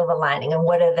a silver lining. And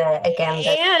what are the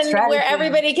and where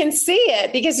everybody can see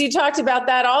it, because you talked about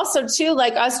that also too,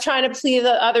 like us trying to please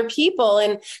the other people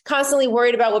and constantly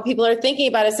worried about what people are thinking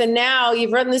about us. And now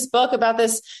you've written this book about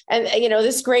this and,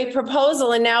 this great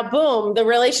proposal. And now, boom, the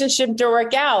relationship didn't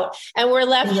work out. And we're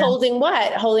left holding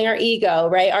what? Holding our ego,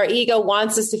 right? Our ego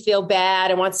wants us to feel bad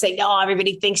and wants to say, no,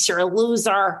 everybody thinks you're a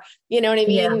loser. You know what I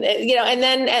mean? Yeah. And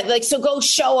then so go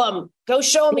show them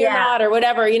you're not, or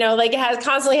whatever, it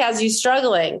constantly has you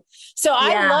struggling. So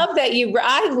I love that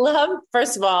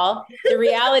first of all, the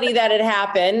reality that it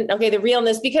happened. Okay. The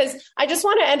realness, because I just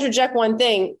want to interject one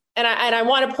thing. And I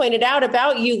want to point it out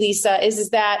about you, Lisa,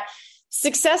 is that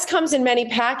success comes in many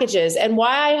packages. And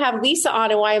why I have Lisa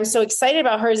on and why I'm so excited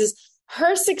about hers is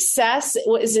her success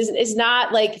is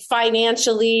not like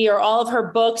financially or all of her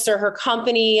books or her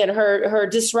company and her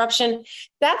disruption.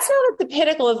 That's not at the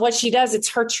pinnacle of what she does. It's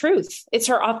her truth. It's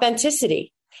her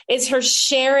authenticity. It's her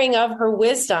sharing of her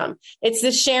wisdom. It's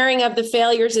the sharing of the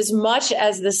failures as much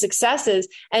as the successes,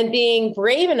 and being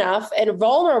brave enough and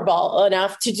vulnerable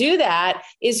enough to do that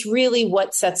is really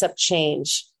what sets up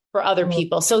change for other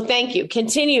people. So thank you.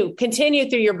 Continue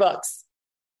through your books.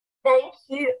 Thank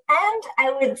you. And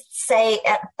I would say,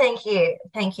 thank you,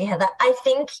 Heather. I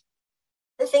think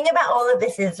the thing about all of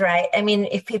this is, right, I mean,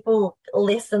 if people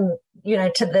listen,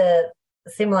 to the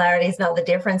similarities, not the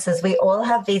differences, we all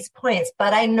have these points.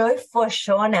 But I know for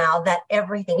sure now that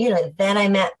everything, then I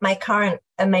met my current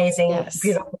amazing,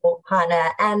 beautiful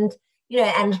partner. And,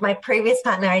 and my previous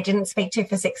partner I didn't speak to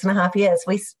for 6.5 years.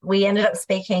 We ended up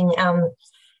speaking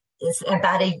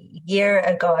about a year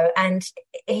ago, and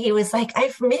he was like,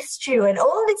 I've missed you and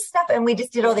all this stuff. And we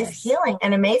just did all this healing,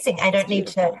 and amazing. I don't need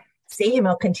to see him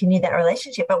or continue that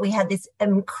relationship, but we had this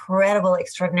incredible,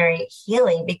 extraordinary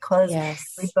healing because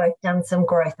we've both done some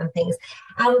growth and things.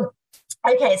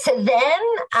 Okay, so then,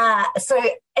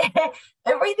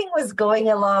 everything was going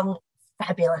along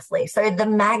fabulously. So the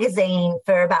magazine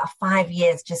for about 5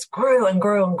 years just grew and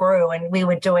grew and grew. And we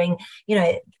were doing,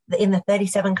 in the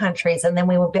 37 countries, and then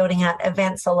we were building out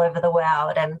events all over the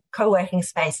world and co-working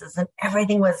spaces, and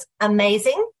everything was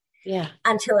amazing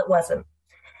until it wasn't.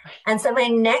 And so my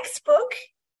next book,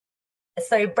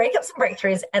 so Breakups and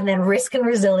Breakthroughs and then Risk and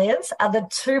Resilience are the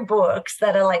two books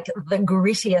that are like the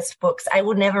grittiest books. I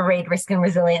will never read Risk and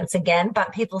Resilience again,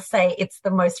 but people say it's the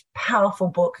most powerful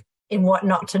book in what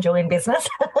not to do in business.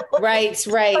 Right.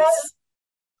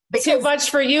 Too much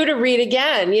for you to read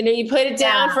again. You put it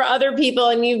down for other people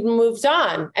and you've moved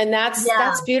on. And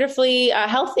that's beautifully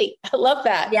healthy. I love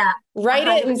that. Yeah. Write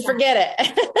 100%. It and forget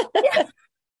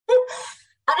it.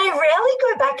 And I rarely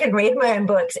go back and read my own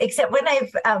books, except when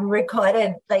I've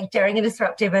recorded like Daring and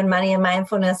Disruptive and Money and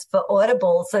Mindfulness for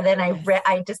Audible. So then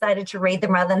I decided to read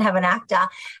them rather than have an actor.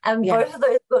 And both of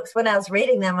those books, when I was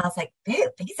reading them, I was like,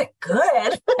 these are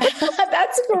good.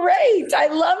 That's great. I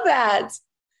love that.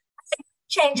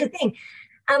 Change a thing.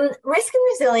 Risk and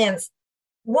Resilience,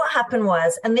 what happened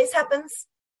was, and this happens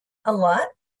a lot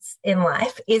in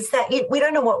life, is that we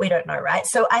don't know what we don't know, right?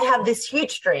 So I have this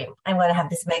huge dream. I'm going to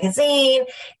have this magazine.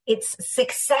 It's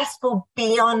successful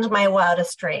beyond my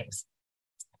wildest dreams.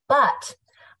 But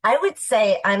I would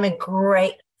say I'm a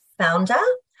great founder.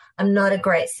 I'm not a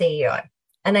great CEO.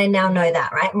 And I now know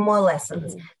that, right? More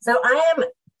lessons. Mm-hmm. So I am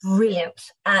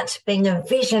brilliant at being a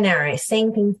visionary,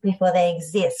 seeing things before they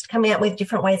exist, coming up with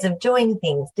different ways of doing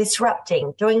things,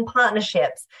 disrupting, doing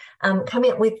partnerships,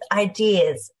 coming up with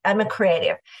ideas. I'm a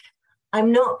creative.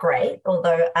 I'm not great,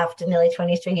 although after nearly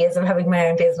 22 years of having my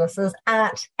own businesses,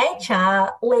 at HR,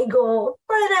 legal,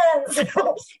 finance,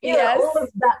 all of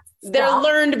that stuff. They're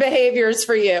learned behaviors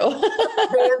for you.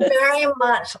 They're very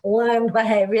much learned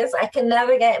behaviors. I can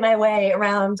navigate my way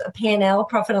around a P&L,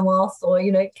 profit and loss, or,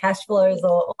 cash flows,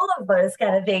 or all of those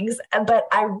kind of things, but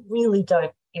I really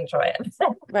don't enjoy it.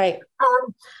 Right.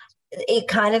 It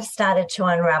kind of started to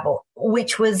unravel,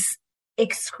 which was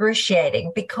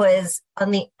excruciating, because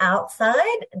on the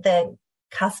outside, the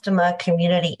customer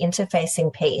community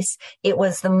interfacing piece, it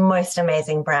was the most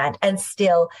amazing brand. And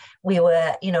still we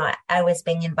were, I was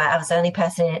being invited. I was the only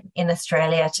person in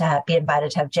Australia to be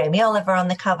invited to have Jamie Oliver on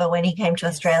the cover when he came to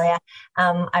Australia.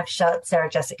 I've shot Sarah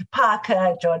Jessica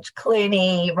Parker, George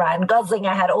Clooney, Ryan Gosling.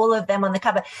 I had all of them on the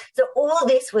cover. So all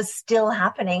this was still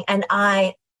happening. And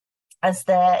I, as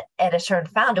the editor and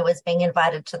founder, was being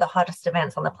invited to the hottest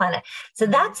events on the planet. So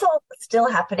that's all still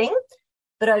happening.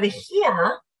 But over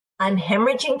here, I'm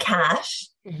hemorrhaging cash,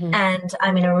 and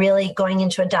I'm really going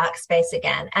into a dark space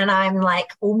again. And I'm like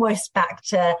almost back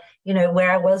to,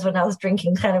 where I was when I was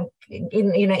drinking, kind of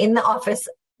in the office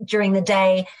during the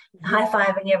day,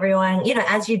 high-fiving everyone,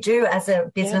 as you do as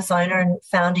a business owner and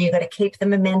founder. You got to keep the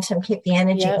momentum, keep the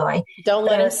energy going. Don't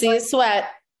let them see you sweat.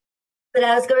 But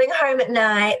I was going home at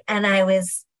night, and I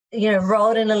was,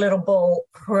 rolled in a little ball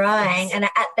crying, and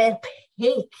at the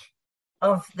peak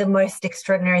of the most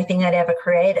extraordinary thing I'd ever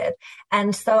created.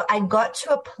 And so I got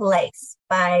to a place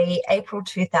by April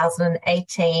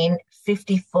 2018,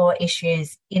 54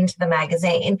 issues into the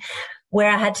magazine, where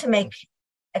I had to make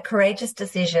a courageous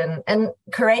decision, and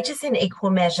courageous in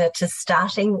equal measure to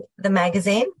starting the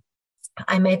magazine.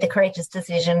 I made the courageous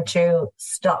decision to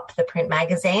stop the print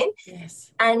magazine. Yes.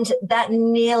 And that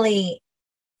nearly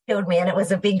killed me. And it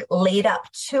was a big lead up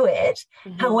to it.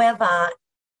 Mm-hmm. However,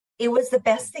 it was the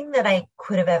best thing that I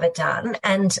could have ever done.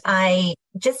 And I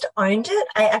just owned it.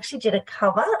 I actually did a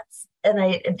cover,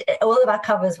 and all of our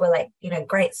covers were like,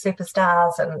 great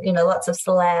superstars and, lots of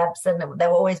celebs, and they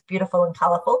were always beautiful and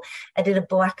colorful. I did a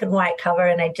black and white cover,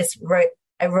 and I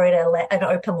wrote an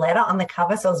open letter on the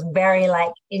cover. So it was very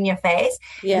like in your face.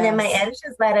 Yes. And then my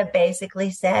editor's letter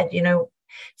basically said,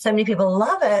 so many people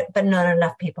love it, but not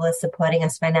enough people are supporting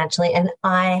us financially. And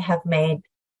I have made,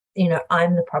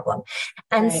 I'm the problem.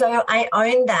 And so I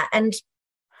owned that. And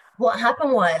what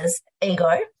happened was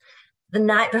ego. The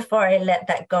night before I let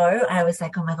that go, I was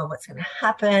like, oh my God, what's going to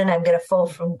happen? I'm going to fall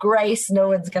from grace. No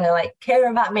one's going to care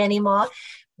about me anymore.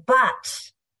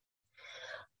 But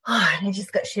and I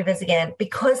just got shivers again,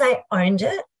 because I owned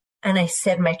it and I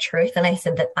said my truth, and I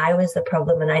said that I was the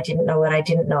problem and I didn't know what I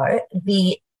didn't know.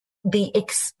 The the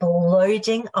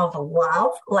exploding of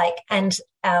love, and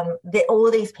all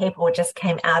these people just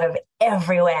came out of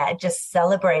everywhere just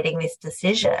celebrating this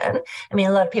decision. I mean,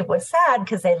 a lot of people were sad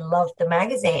because they loved the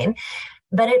magazine,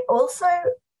 but it also,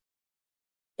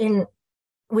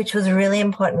 which was really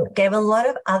important, gave a lot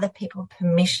of other people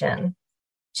permission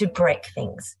to break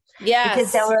things. Yes.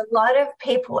 Because there were a lot of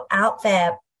people out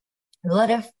there, a lot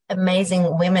of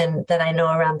amazing women that I know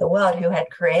around the world who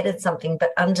had created something,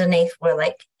 but underneath were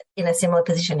like in a similar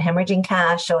position, hemorrhaging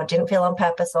cash or didn't feel on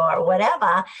purpose or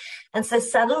whatever. And so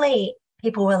suddenly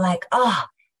people were like, oh,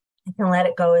 I can let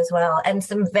it go as well. And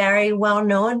some very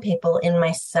well-known people in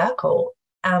my circle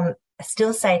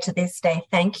still say to this day,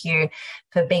 thank you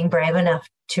for being brave enough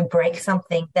to break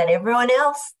something that everyone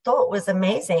else thought was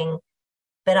amazing,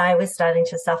 but I was starting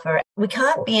to suffer. We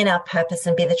can't be in our purpose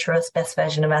and be the truest, best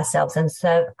version of ourselves and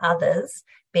serve others,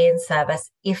 be in service,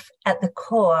 if at the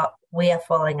core we are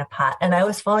falling apart. And I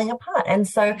was falling apart. And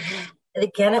so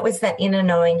again, it was that inner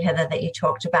knowing, Heather, that you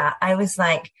talked about. I was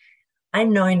like, I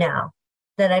know now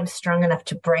that I'm strong enough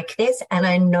to break this. And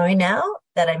I know now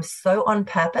that I'm so on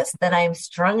purpose that I'm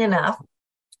strong enough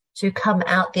to come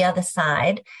out the other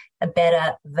side a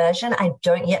better version. I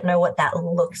don't yet know what that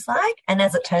looks like. And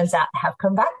as it turns out, I have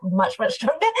come back much, much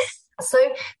stronger. So,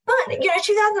 but,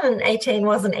 2018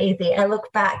 wasn't easy. I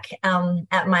look back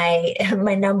at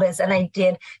my numbers and I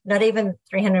did not even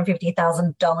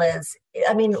 $350,000.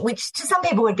 I mean, which to some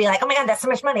people would be like, oh my God, that's so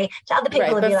much money. To other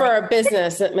people would be like. But for a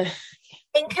business.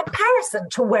 In comparison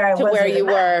to where I was. To where you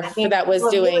were, I mean, that was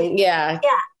doing,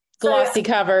 glossy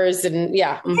covers and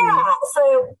Yeah.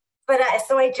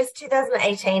 So I just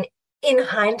 2018, in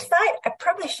hindsight, I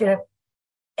probably should have.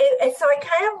 So I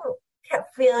kind of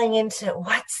kept feeling into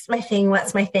what's my thing.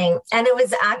 And it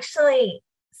was actually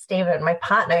Stephen, my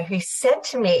partner, who said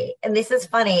to me, and this is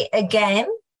funny, again,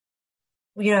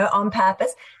 on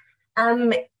purpose, on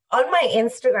my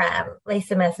Instagram,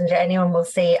 Lisa Messenger, anyone will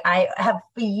see, I have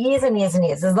for years and years and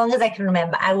years, as long as I can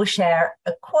remember, I will share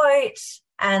a quote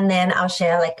and then I'll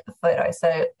share like a photo.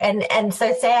 So, and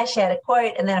so say I shared a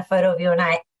quote and then a photo of you and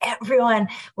I, everyone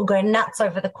will go nuts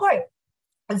over the quote.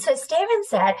 And so Stephen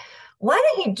said, why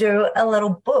don't you do a little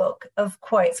book of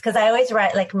quotes? Because I always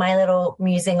write like my little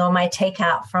musing or my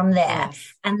takeout from there.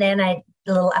 Yes. And then a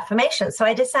little affirmation. So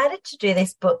I decided to do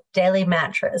this book, Daily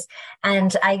Mantras.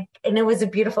 And it was a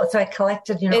beautiful, so I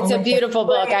collected, it's a beautiful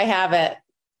book. I have it.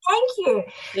 Thank you.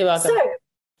 You're welcome.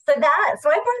 So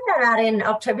I brought that out in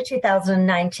October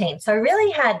 2019. So I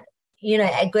really had,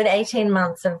 a good 18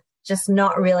 months of just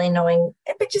not really knowing,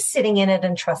 but just sitting in it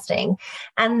and trusting.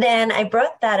 And then I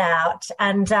brought that out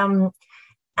and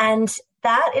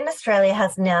that in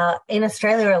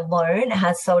Australia alone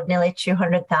has sold nearly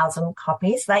 200,000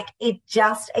 copies. Like it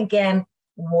just, again,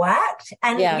 worked.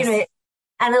 And, yes.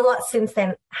 And a lot since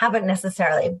then haven't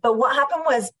necessarily. But what happened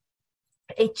was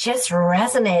it just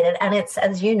resonated. And it's,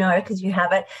 as you know, because you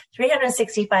have it,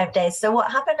 365 days. So what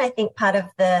happened, I think part of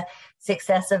the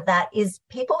success of that is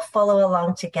people follow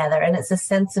along together and it's a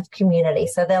sense of community.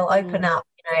 So they'll open up,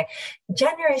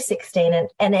 January 16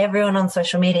 and everyone on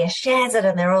social media shares it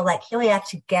and they're all like, here we are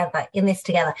together in this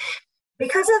together.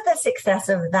 Because of the success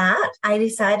of that, I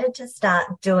decided to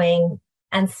start doing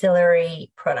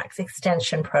ancillary products,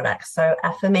 extension products. So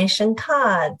affirmation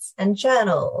cards and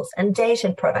journals and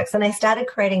dated products. And I started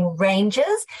creating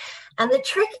ranges. And the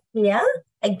trick here,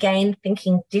 again,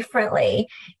 thinking differently,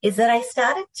 is that I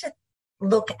started to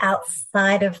look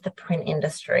outside of the print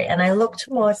industry and I looked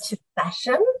more to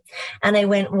fashion and I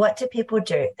went, what do people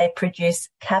do? They produce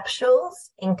capsules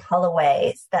in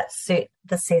colorways that suit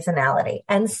the seasonality.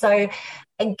 And so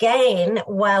again,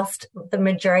 whilst the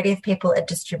majority of people are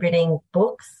distributing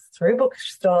books through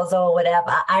bookstores or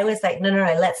whatever, I was like, no,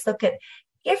 let's look at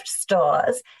gift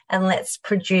stores and let's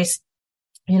produce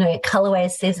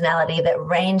colorways, seasonality that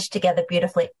range together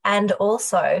beautifully. And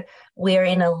also we're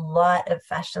in a lot of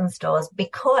fashion stores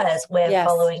because we're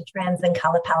following trends and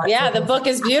color palettes. Yeah, the book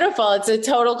is beautiful. It's a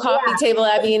total coffee table.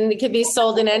 I mean, it could be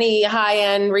sold in any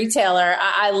high-end retailer.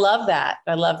 I love that.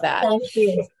 Thank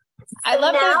you. I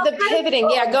love the pivoting.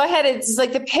 Yeah, go ahead. It's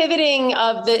like the pivoting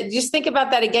of just think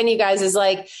about that again, you guys, is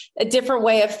like a different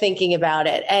way of thinking about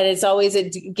it. And it's always,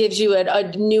 it gives you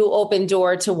a new open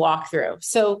door to walk through.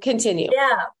 So continue.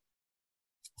 Yeah.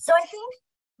 So I think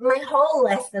my whole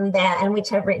lesson there, and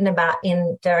which I've written about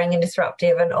in Daring and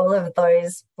Disruptive and all of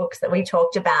those books that we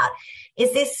talked about,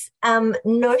 is this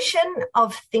notion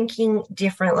of thinking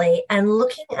differently and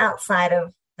looking outside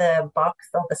of the box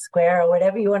or the square or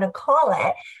whatever you want to call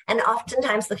it, and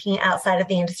oftentimes looking outside of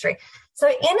the industry. So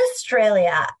in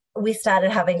Australia, we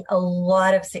started having a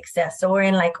lot of success. So we're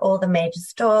in like all the major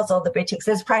stores, all the boutiques.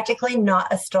 There's practically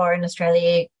not a store in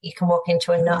Australia you can walk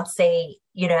into and not see,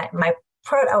 you know, my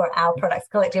product or our products,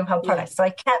 Collective Hub products. So I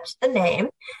kept the name.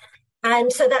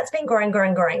 And so that's been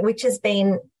growing, which has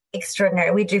been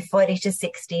extraordinary. We do 40 to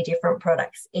 60 different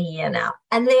products a year now.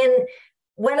 And then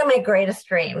one of my greatest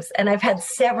dreams, and I've had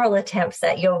several attempts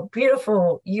at your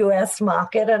beautiful US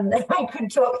market, and I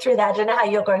could talk through that. I don't know how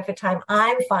you're going for time.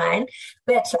 I'm fine.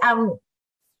 But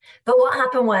what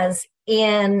happened was,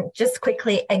 just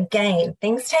quickly, again,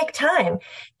 things take time.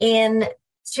 In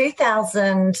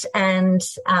 2000 and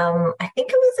I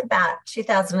think it was about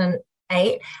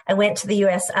 2008, I went to the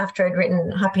US after I'd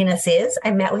written Happiness Is.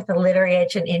 I met with a literary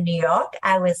agent in New York.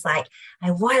 I was like,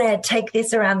 I want to take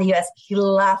this around the US. He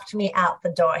laughed me out the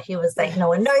door. He was like, no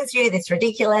one knows you. This is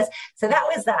ridiculous. So that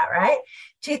was that, right?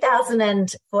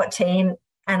 2014,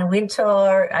 Anna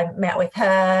Wintour, I met with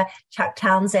her. Chuck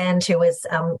Townsend, who was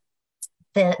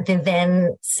the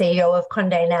then CEO of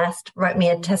Condé Nast, wrote me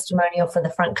a testimonial for the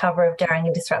front cover of Daring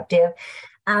and Disruptive.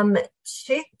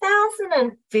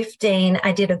 2015,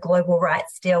 I did a global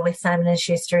rights deal with Simon &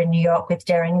 Schuster in New York with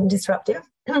Daring and Disruptive.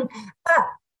 But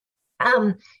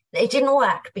it didn't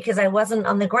work because I wasn't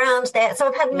on the ground there. So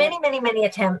I've had many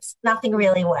attempts. Nothing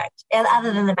really worked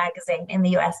other than the magazine in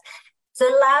the US. So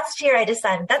last year I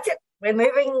decided, that's it. We're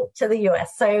moving to the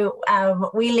US. So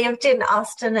we lived in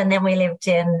Austin and then we lived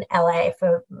in LA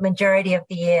for majority of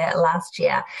the year last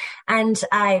year. And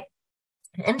I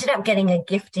ended up getting a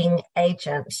gifting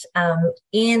agent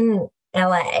in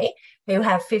LA who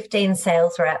have 15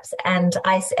 sales reps, and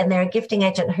they're a gifting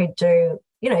agent who do,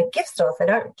 you know, gift stores. They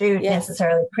don't do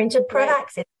necessarily printed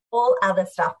products. It's all other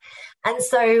stuff. And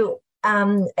so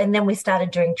and then we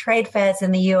started doing trade fairs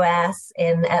in the US,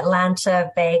 in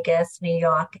Atlanta, Vegas, New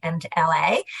York, and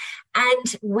LA.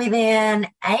 And within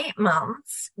 8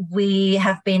 months, we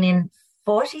have been in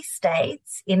 40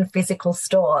 states in physical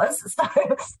stores. So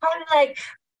I'm like,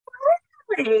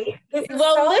 really?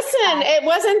 Well, listen, it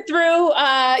wasn't through,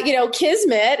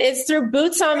 kismet. It's through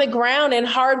boots on the ground and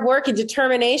hard work and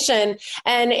determination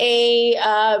and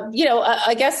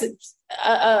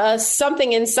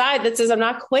something inside that says, I'm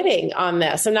not quitting on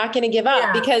this. I'm not going to give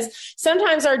up, because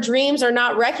sometimes our dreams are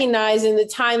not recognized in the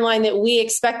timeline that we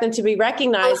expect them to be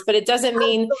recognized, but it doesn't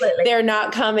mean they're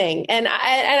not coming. And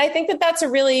I think that that's a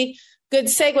really good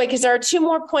segue, because there are 2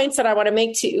 more points that I want to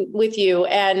make with you.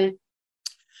 And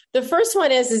the first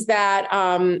one is that,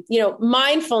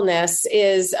 mindfulness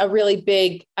is a really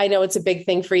big, I know it's a big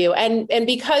thing for you. And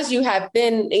because you have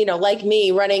been, like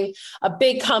me, running a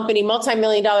big company,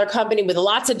 multi-million-dollar company with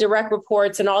lots of direct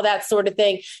reports and all that sort of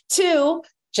thing, too,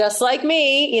 just like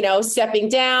me, stepping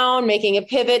down, making a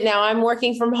pivot. Now I'm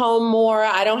working from home more.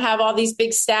 I don't have all these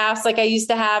big staffs like I used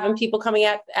to have and people coming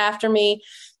after me.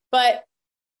 But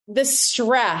the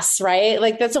stress, right?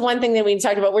 Like that's the one thing that we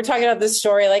talked about. We're talking about this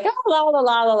story like, oh, la, la,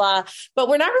 la, la, la. But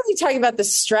we're not really talking about the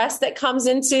stress that comes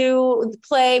into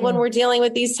play when we're dealing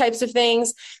with these types of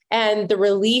things and the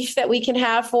relief that we can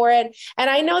have for it. And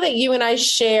I know that you and I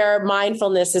share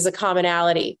mindfulness as a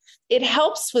commonality. It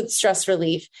helps with stress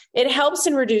relief. It helps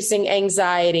in reducing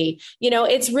anxiety.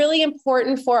 It's really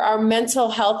important for our mental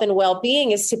health and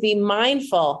well-being is to be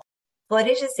mindful.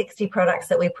 40 to 60 products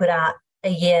that we put out a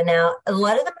year now. A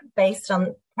lot of them are based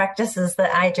on practices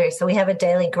that I do. So we have a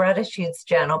daily gratitudes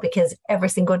journal, because every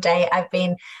single day I've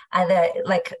been either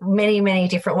like many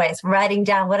different ways, writing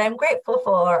down what I'm grateful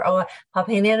for or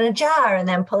popping it in a jar and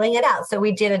then pulling it out. So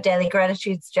we did a daily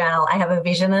gratitudes journal. I have a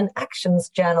vision and actions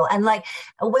journal and like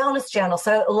a wellness journal.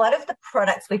 So a lot of the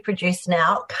products we produce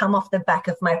now come off the back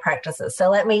of my practices.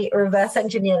 So let me reverse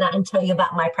engineer that and tell you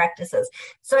about my practices.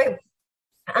 So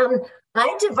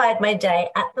I divide my day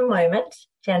at the moment,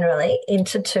 generally,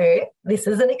 into 2. This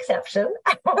is an exception.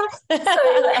 And I'll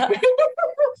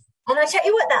tell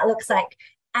you what that looks like.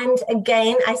 And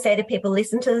again, I say to people,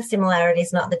 listen to the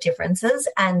similarities, not the differences,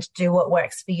 and do what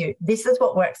works for you. This is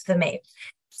what works for me.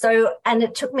 So, and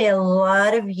it took me a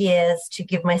lot of years to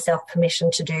give myself permission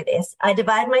to do this. I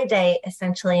divide my day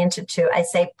essentially into 2. I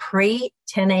say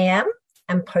pre-10 a.m.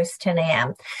 and post-10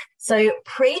 a.m. So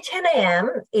pre-10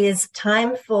 a.m. is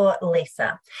time for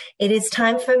Lisa. It is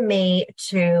time for me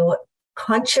to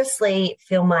consciously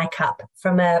fill my cup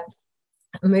from a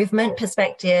movement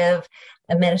perspective,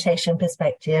 a meditation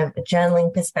perspective, a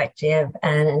journaling perspective,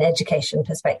 and an education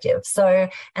perspective. So,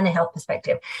 and a health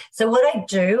perspective. So what I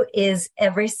do is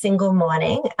every single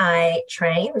morning I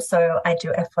train. So I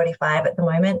do F45 at the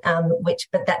moment,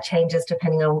 but that changes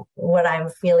depending on what I'm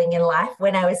feeling in life.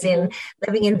 When I was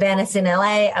living in Venice in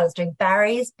LA, I was doing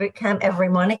Barry's boot camp every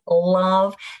morning.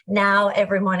 Love. Now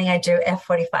every morning I do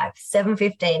F45,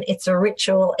 7:15. It's a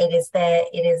ritual. It is there.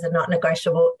 It is a not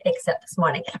negotiable, except this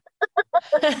morning.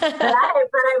 but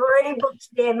I've already booked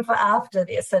it in for after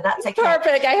this, so that's okay.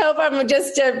 Perfect. I hope I'm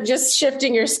just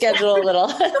shifting your schedule a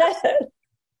little.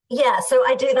 Yeah, so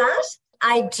I do that.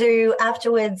 I do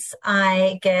afterwards,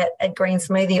 I get a green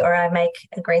smoothie or I make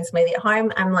a green smoothie at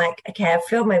home. I'm like, okay, I've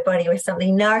filled my body with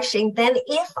something nourishing. Then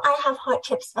if I have hot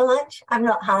chips for lunch, I'm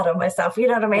not hard on myself. You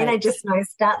know what I mean? Right. I just know,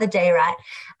 start the day right.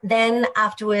 Then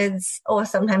afterwards, or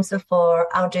sometimes before,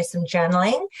 I'll do some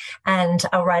journaling and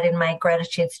I'll write in my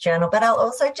gratitudes journal, but I'll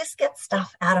also just get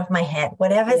stuff out of my head,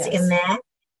 whatever's in there.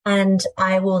 And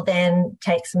I will then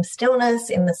take some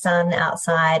stillness in the sun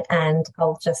outside and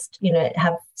I'll just,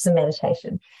 have some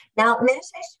meditation. Now, meditation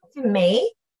for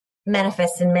me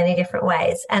manifests in many different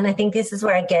ways. And I think this is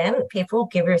where, again, people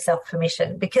give yourself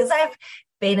permission, because I've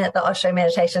been at the Osho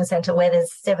Meditation Center where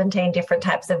there's 17 different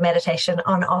types of meditation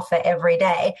on offer every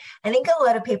day. I think a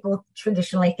lot of people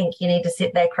traditionally think you need to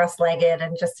sit there cross-legged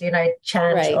and just,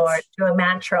 chant or do a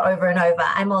mantra over and over.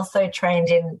 I'm also trained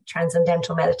in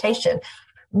transcendental meditation,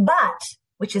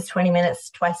 which is 20 minutes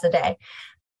twice a day.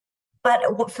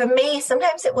 But for me,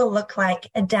 sometimes it will look like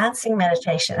a dancing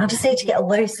meditation. I'll just need to get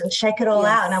loose and shake it all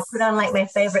out. And I'll put on like my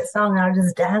favorite song and I'll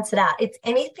just dance it out. It's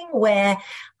anything where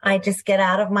I just get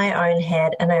out of my own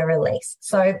head and I release.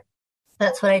 So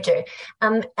that's what I do.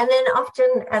 And then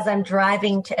often as I'm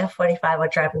driving to F45 or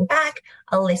driving back,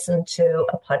 I'll listen to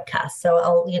a podcast. So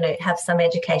I'll, have some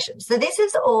education. So this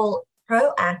is all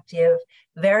proactive,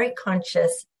 very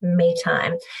conscious me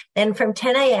time. Then from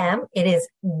 10 a.m., it is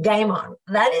game on.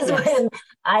 That is when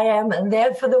I am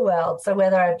there for the world. So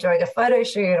whether I'm doing a photo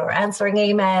shoot or answering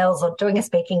emails or doing a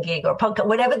speaking gig or podcast,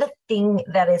 whatever the thing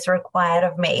that is required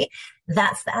of me,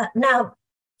 that's that. Now,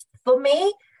 for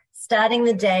me, starting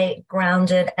the day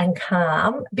grounded and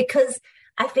calm, because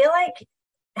I feel like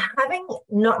having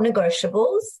not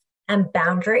negotiables and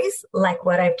boundaries like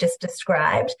what I've just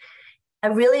described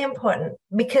are really important,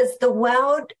 because the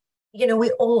world,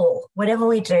 we all, whatever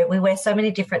we do, we wear so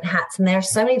many different hats and there are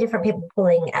so many different people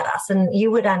pulling at us. And you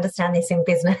would understand this in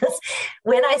business.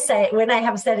 When I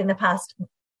have said in the past,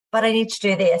 but I need to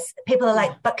do this, people are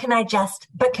like, but can I just?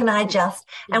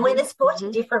 And when there's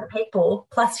 40 different people,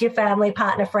 plus your family,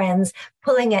 partner, friends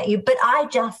pulling at you, but I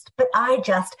just,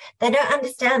 they don't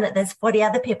understand that there's 40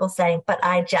 other people saying, but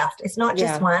I just, it's not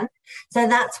just one. So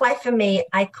that's why for me,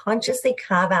 I consciously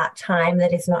carve out time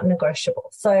that is not negotiable.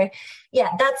 So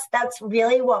that's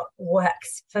really what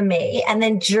works for me. And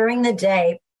then during the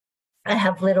day, I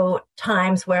have little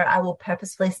times where I will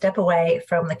purposefully step away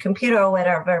from the computer or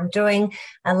whatever I'm doing.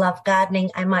 I love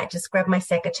gardening. I might just grab my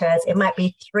secateurs. It might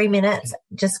be 3 minutes,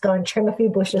 just go and trim a few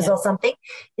bushes or something.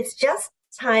 It's just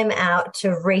time out to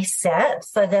reset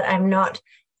so that I'm not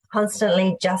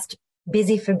constantly just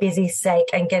busy for busy's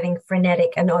sake and getting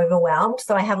frenetic and overwhelmed.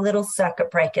 So I have little circuit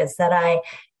breakers that I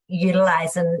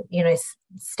utilize and,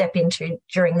 step into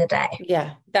during the day.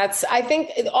 Yeah. I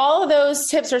think all of those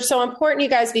tips are so important, you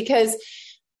guys, because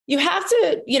you have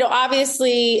to,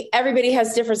 obviously everybody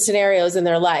has different scenarios in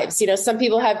their lives. Some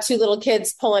people have 2 little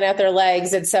kids pulling at their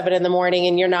legs at 7 a.m.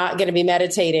 and you're not going to be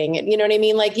meditating. You know what I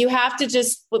mean? Like you have to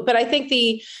but I think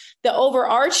the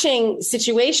overarching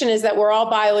situation is that we're all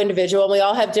bio-individual and we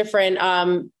all have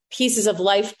different pieces of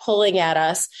life pulling at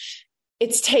us.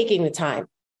 It's taking the time.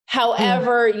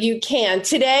 However you can.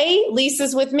 Today,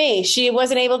 Lisa's with me. She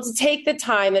wasn't able to take the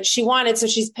time that she wanted, so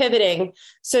she's pivoting.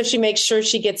 So she makes sure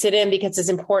she gets it in because it's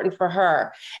important for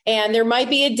her. And there might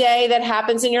be a day that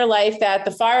happens in your life that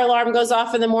the fire alarm goes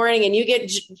off in the morning and you get,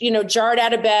 jarred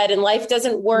out of bed and life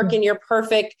doesn't work in your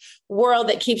perfect world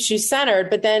that keeps you centered.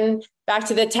 But then back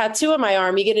to the tattoo on my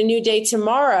arm, you get a new day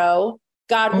tomorrow,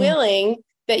 God willing,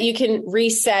 that you can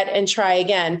reset and try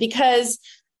again. Because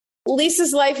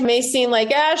Lisa's life may seem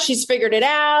like, she's figured it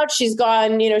out. She's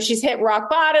gone, she's hit rock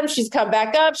bottom. She's come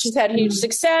back up. She's had huge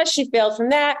success. She failed from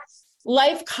that.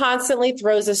 Life constantly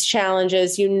throws us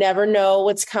challenges. You never know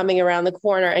what's coming around the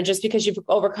corner. And just because you've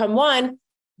overcome one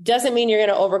doesn't mean you're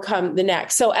going to overcome the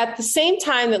next. So at the same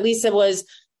time that Lisa was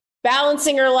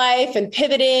balancing her life and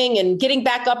pivoting and getting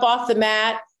back up off the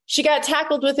mat, she got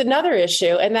tackled with another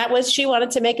issue. And that was she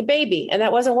wanted to make a baby. And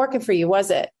that wasn't working for you,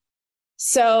 was it?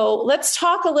 So let's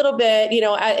talk a little bit,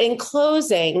 in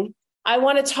closing, I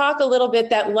want to talk a little bit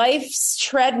that life's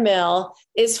treadmill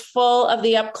is full of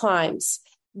the up climbs.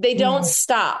 They don't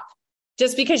stop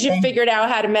just because you figured out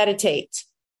how to meditate.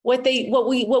 What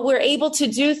we're able to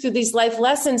do through these life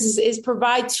lessons is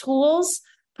provide tools,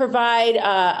 provide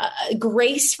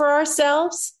grace for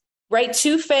ourselves, right?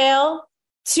 To fail,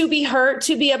 to be hurt,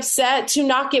 to be upset, to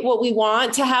not get what we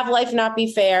want, to have life not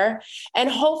be fair, and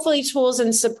hopefully tools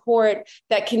and support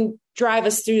that can drive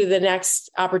us through to the next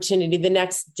opportunity, the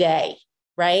next day,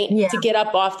 right? Yeah. To get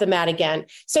up off the mat again.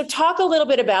 So talk a little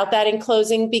bit about that in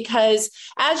closing, because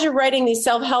as you're writing these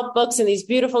self-help books and these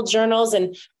beautiful journals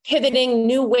and pivoting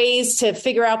new ways to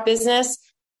figure out business,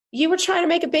 you were trying to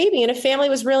make a baby and a family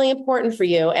was really important for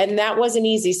you. And that wasn't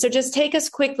easy. So just take us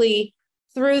quickly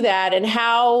through that and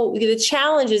how the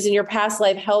challenges in your past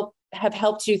life have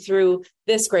helped you through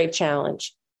this great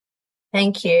challenge.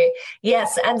 Thank you.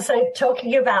 Yes. And so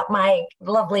talking about my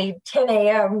lovely 10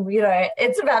 a.m.,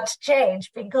 it's about to change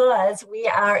because we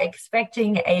are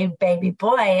expecting a baby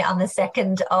boy on the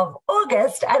 2nd of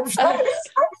August. And so I'm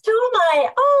still like,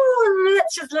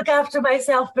 let's just look after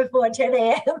myself before 10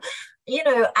 a.m.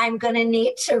 I'm going to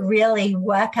need to really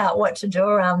work out what to do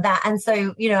around that. And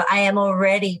so, I am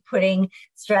already putting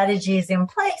strategies in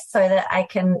place so that I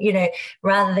can,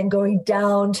 rather than going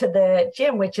down to the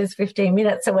gym, which is 15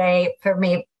 minutes away from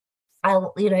me,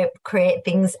 I'll, create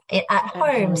things at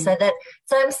home so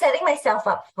I'm setting myself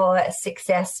up for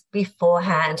success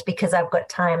beforehand because I've got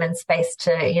time and space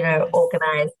to,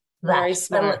 organize that. Very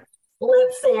smart. So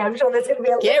let's see. I'm sure there's going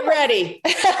to be Get ready.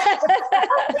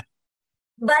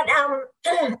 But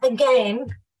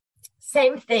again,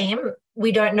 same theme.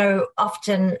 We don't know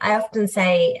often. I often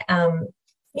say,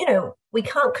 we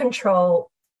can't control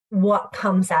what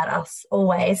comes at us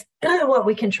always. What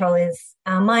we control is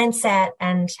our mindset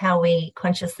and how we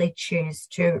consciously choose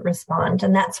to respond.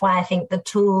 And that's why I think the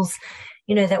tools,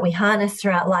 that we harness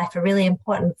throughout life are really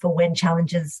important for when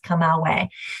challenges come our way.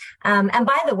 And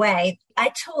by the way, I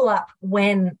tool up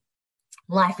when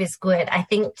life is good. I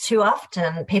think too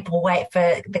often people wait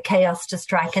for the chaos to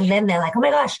strike and then they're like, oh my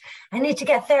gosh, I need to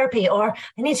get therapy or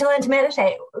I need to learn to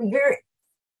meditate.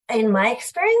 In my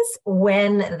experience,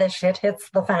 when the shit hits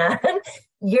the fan,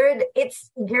 you're in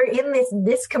this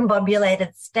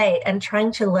discombobulated state, and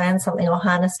trying to learn something or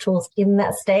harness tools in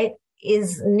that state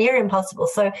is near impossible.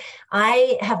 So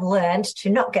I have learned to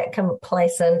not get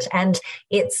complacent. And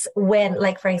it's when,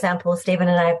 like, for example, Stephen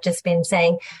and I have just been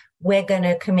saying, we're going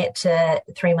to commit to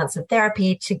 3 months of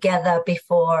therapy together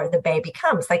before the baby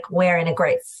comes. Like, we're in a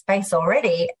great space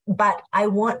already, but I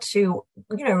want to,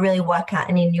 really work out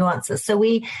any nuances. So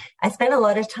I spent a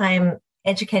lot of time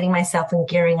educating myself and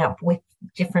gearing up with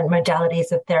different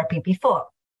modalities of therapy before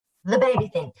the baby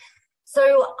thing. So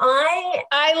I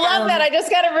love that. I just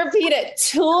got to repeat it.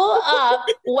 Tool up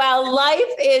while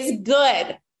life is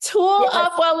good. Tool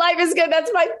up while life is good. That's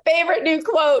my favorite new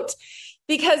quote.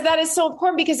 Because that is so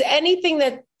important, because anything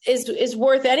that is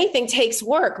worth anything takes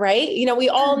work, right? We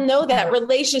all know that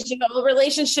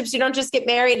relationships, you don't just get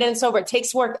married and it's over. It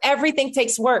takes work. Everything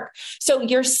takes work. So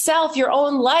yourself, your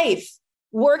own life,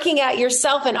 working at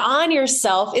yourself and on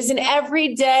yourself is an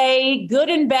everyday good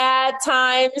and bad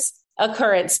times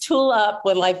occurrence. Tool up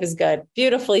when life is good.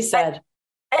 Beautifully said.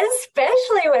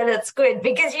 Especially when it's good,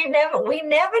 because we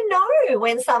never know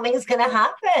when something's going to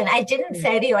happen. I didn't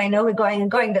say to you, I know we're going,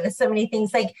 but there's so many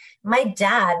things. Like, my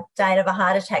dad died of a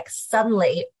heart attack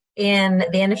suddenly in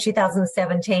the end of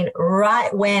 2017,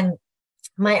 right when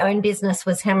my own business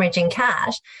was hemorrhaging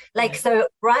cash. So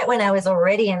right when I was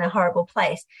already in a horrible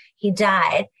place, he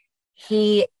died.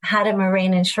 He had a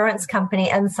marine insurance company,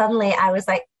 and suddenly I was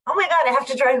like, oh my God, I have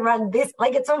to try and run this.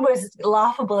 Like, it's almost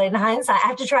laughable in hindsight. I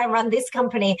have to try and run this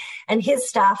company and his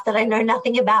staff that I know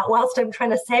nothing about whilst I'm trying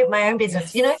to save my own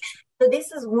business, So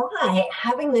this is why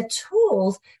having the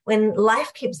tools when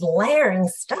life keeps layering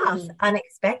stuff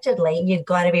unexpectedly, you've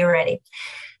got to be ready.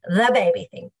 The baby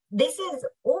thing. This is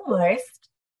almost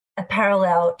a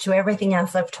parallel to everything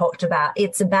else I've talked about.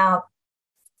 It's about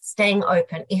staying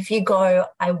open. If you go,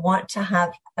 I want to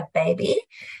have a baby,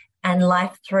 and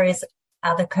life throws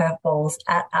other curveballs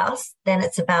at us, then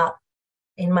it's about,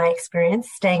 in my experience,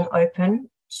 staying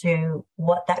open to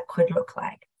what that could look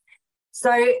like. So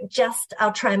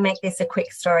I'll try and make this a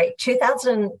quick story.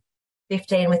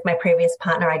 2015, with my previous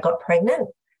partner, I got pregnant.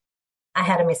 I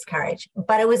had a miscarriage,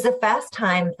 but it was the first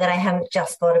time that I hadn't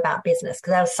just thought about business,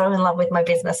 because I was so in love with my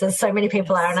business, as so many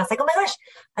people are. And I was like, oh my gosh,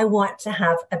 I want to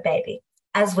have a baby.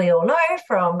 As we all know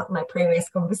from my previous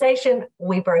conversation,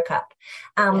 we broke up.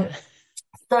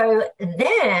 So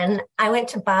then I went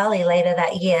to Bali later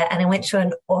that year, and I went to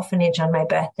an orphanage on my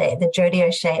birthday, the Jody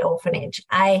O'Shea Orphanage.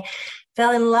 I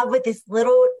fell in love with this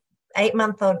little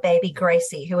 8-month-old baby,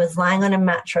 Gracie, who was lying on a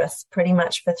mattress pretty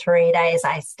much for 3 days.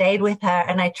 I stayed with her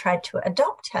and I tried to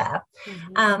adopt her.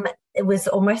 It was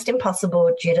almost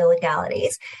impossible due to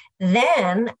legalities.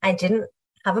 Then I didn't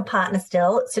have a partner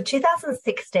still. So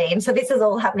 2016, so this is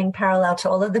all happening parallel to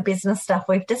all of the business stuff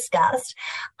we've discussed.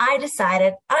 I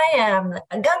decided I am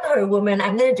a gung-ho woman.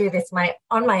 I'm going to do this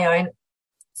on my own.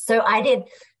 So I did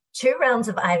 2 rounds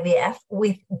of IVF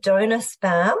with donor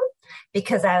sperm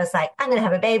because I was like, I'm going to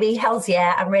have a baby. Hells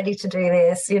yeah, I'm ready to do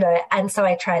this, And so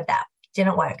I tried that.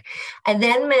 Didn't work. I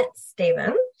then met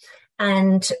Stephen.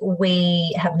 And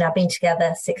we have now been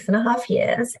together 6.5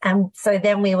 years. And so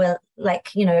then we were like,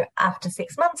 after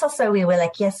 6 months or so, we were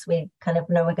like, yes, we kind of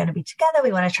know we're going to be together.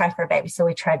 We want to try for a baby. So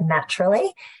we tried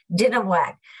naturally. Didn't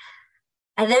work.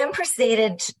 I then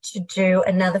proceeded to do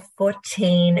another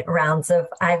 14 rounds of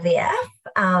IVF.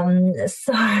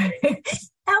 So that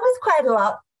was quite a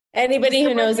lot. Anybody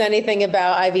who knows anything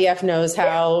about IVF knows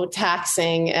how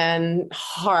taxing and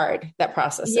hard that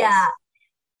process is. Yeah.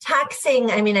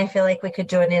 Taxing, I mean, I feel like we could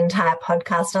do an entire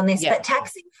podcast on this, but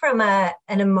taxing from an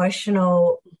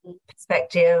emotional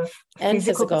perspective, and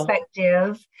physical physical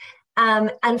perspective,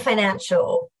 and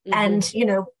financial. And,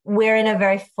 we're in a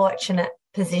very fortunate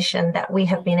position that we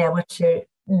have been able to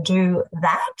do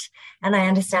that. And I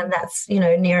understand that's,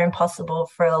 near impossible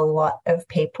for a lot of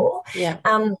people. Yeah.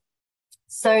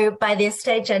 So by this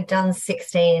stage, I'd done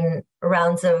 16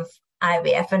 rounds of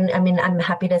IVF. And I mean, I'm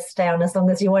happy to stay on as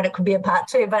long as you want. It could be a part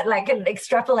 2, but I can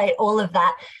extrapolate all of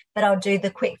that, but I'll do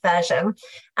the quick version.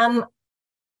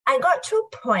 I got to a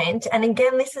point, and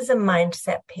again, this is a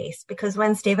mindset piece, because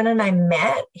when Stephen and I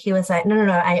met, he was like, no,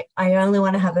 I only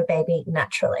want to have a baby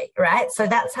naturally, right? So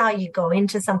that's how you go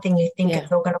into something, you think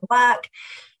it's all going to work.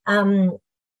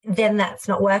 Then that's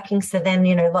not working. So then,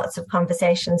 lots of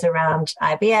conversations around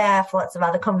IVF, lots of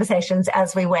other conversations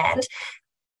as we went.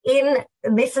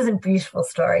 This is a beautiful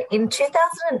story. In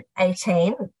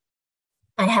 2018,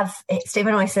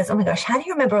 Stephen always says, oh my gosh, how do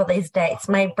you remember all these dates?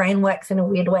 My brain works in a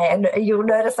weird way. And you'll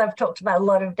notice I've talked about a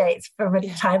lot of dates from a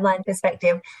timeline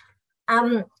perspective.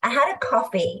 I had a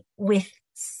coffee with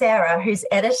Sarah, who's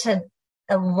edited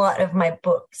a lot of my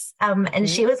books. And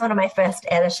she was one of my first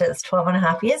editors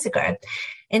 12.5 years ago.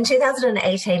 In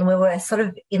 2018, we were sort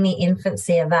of in the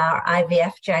infancy of our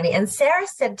IVF journey. And Sarah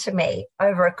said to me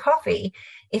over a coffee,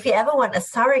 if you ever want a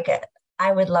surrogate,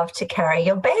 I would love to carry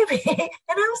your baby. And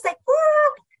I was like,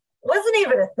 what? Wasn't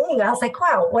even a thing. I was like,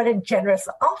 wow, what a generous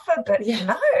offer. But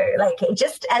no,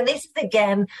 and this is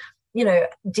again,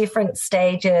 different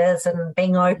stages and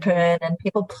being open, and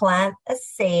people plant a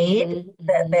seed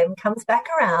that then comes back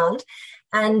around,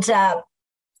 and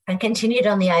continued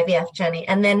on the IVF journey.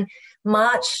 And then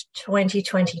March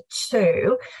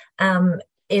 2022,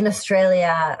 in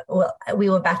Australia, we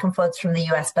were back and forth from the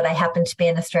US, but I happened to be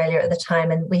in Australia at the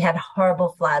time, and we had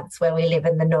horrible floods where we live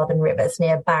in the Northern Rivers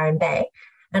near Byron Bay.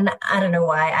 And I don't know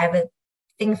why, I have a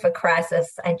thing for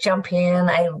crisis. I jump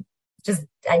into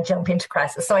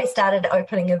crisis. So I started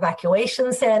opening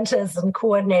evacuation centers and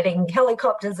coordinating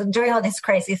helicopters and doing all this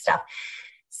crazy stuff.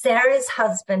 Sarah's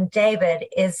husband, David,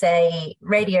 is a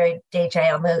radio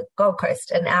DJ on the Gold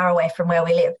Coast, an hour away from where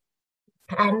we live.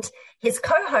 And his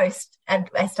co-host, and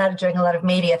I started doing a lot of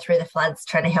media through the floods,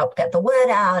 trying to help get the word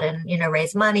out and,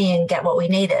 raise money and get what we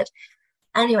needed.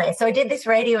 Anyway, so I did this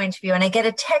radio interview, and I get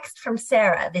a text from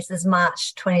Sarah. This is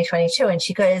March 2022. And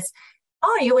she goes,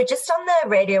 oh, you were just on the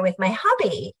radio with my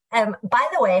hubby. By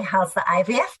the way, how's the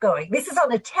IVF going? This is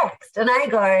on a text. And I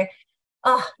go,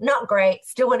 oh, not great.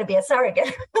 Still want to be a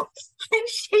surrogate. And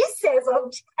she says on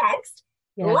text,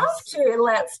 love to,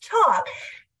 let's talk.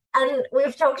 And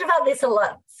we've talked about this a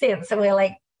lot since. And we're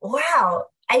like, wow,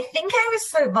 I think I was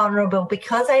so vulnerable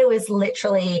because I was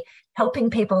literally helping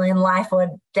people in life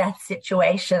or death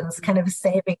situations, kind of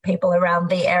saving people around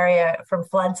the area from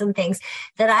floods and things,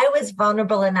 that I was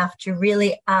vulnerable enough to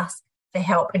really ask for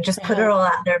help and just put it all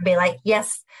out there and be like,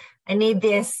 yes, I need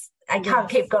this. I can't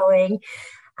keep going.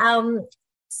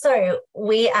 So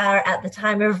we are at the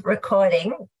time of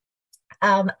recording.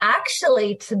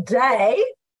 Actually today,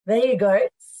 there you go,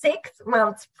 6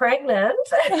 months pregnant.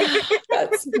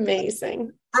 That's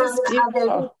amazing. Just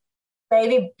beautiful.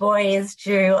 Baby boy is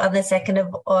due on the 2nd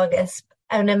of August,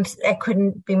 and I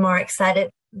couldn't be more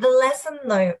excited. The lesson,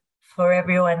 though, for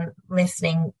everyone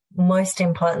listening, most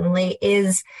importantly,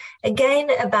 is, again,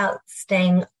 about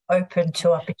staying open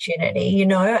to opportunity,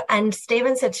 And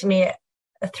Stephen said to me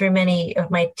through many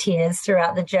of my tears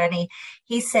throughout the journey,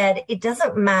 he said, it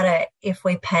doesn't matter if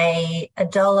we pay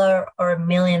 $1 or $1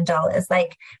 million.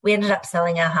 Like, we ended up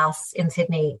selling our house in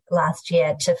Sydney last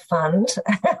year to fund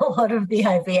a lot of the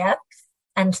IVF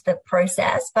and the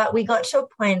process. But we got to a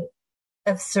point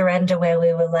of surrender where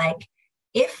we were like,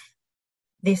 if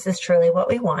this is truly what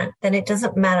we want, then it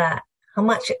doesn't matter how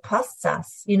much it costs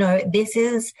us. This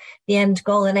is the end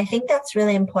goal. And I think that's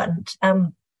really important.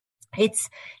 It's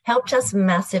helped us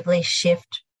massively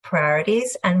shift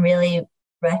priorities and really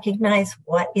recognize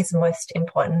what is most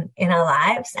important in our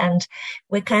lives. And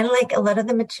we're kind of like, a lot of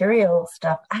the material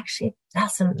stuff actually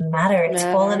doesn't matter. It's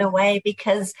fallen away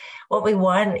because what we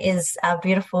want is our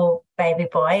beautiful baby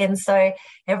boy. And so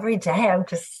every day I'm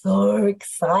just so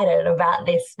excited about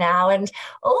this now. And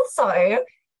also,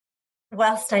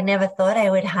 whilst I never thought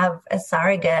I would have a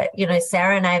surrogate,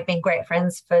 Sarah and I have been great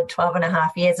friends for 12 and a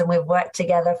half years, and we've worked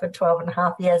together for 12 and a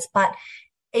half years, but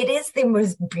it is the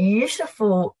most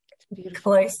beautiful,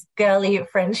 close, girly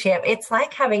friendship. It's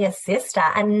like having a sister.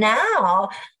 And now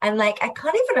I'm like, I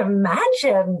can't even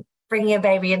imagine bringing a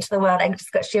baby into the world. I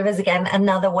just got shivers again,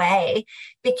 another way,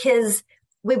 because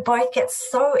we both get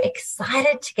so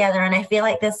excited together. And I feel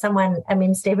like there's someone,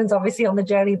 Stephen's obviously on the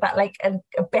journey, but like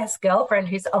a best girlfriend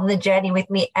who's on the journey with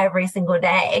me every single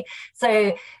day.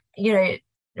 So,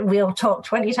 we'll talk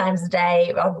 20 times a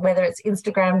day, on whether it's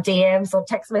Instagram DMs or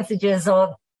text messages,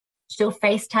 or she'll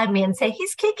FaceTime me and say,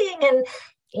 he's kicking. And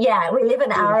yeah, we live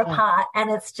an hour apart, and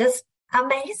it's just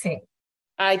amazing.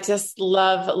 I just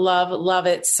love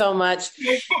it so much.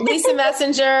 Lisa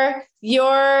Messenger,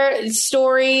 your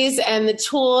stories and the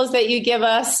tools that you give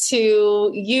us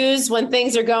to use when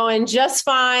things are going just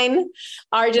fine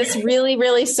are just really,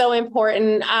 really so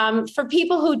important. For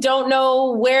people who don't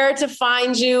know where to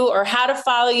find you or how to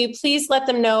follow you, please let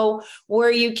them know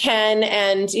where you can.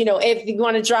 And, if you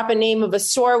want to drop a name of a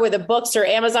store with the books or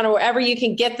Amazon or wherever you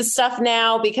can get the stuff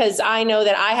now, because I know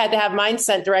that I had to have mine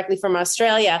sent directly from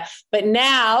Australia, but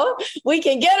now we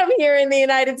can get them here in the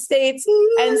United States.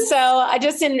 And so I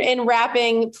just, in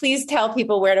wrapping, please tell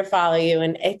people where to follow you,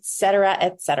 and et cetera,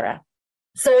 et cetera.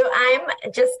 So I'm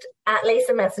just at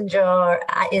Lisa Messenger.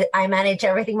 I manage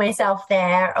everything myself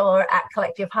there, or at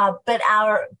Collective Hub. But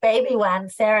our baby one,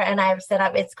 Sarah and I have set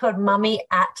up, it's called Mummy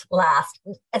at Last,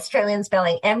 Australian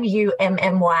spelling,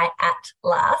 MUMMY at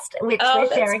Last, which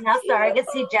we're sharing our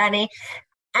surrogacy journey.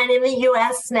 And in the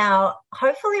US now,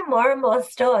 hopefully more and more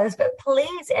stores, but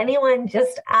please, anyone,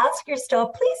 just ask your store,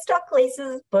 please stock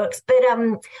Lisa's books, but,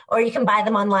 or you can buy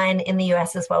them online in the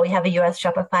US as well. We have a US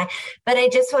Shopify, but I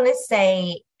just want to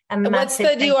say, what's the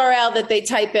URL that they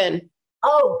type in?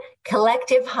 Oh,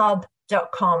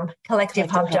 collectivehub.com,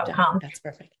 collectivehub.com. That's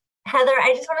perfect. Heather,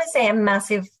 I just want to say a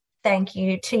massive thank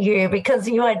you to you, because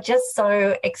you are just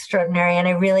so extraordinary, and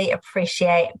I really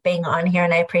appreciate being on here,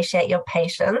 and I appreciate your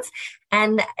patience.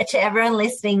 And to everyone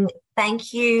listening,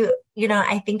 thank you.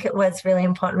 I think it was really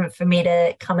important for me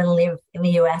to come and live in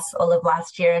the US all of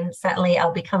last year, and certainly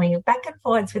I'll be coming back and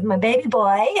forwards with my baby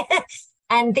boy.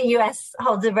 And the US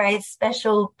holds a very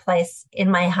special place in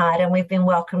my heart, and we've been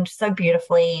welcomed so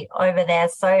beautifully over there.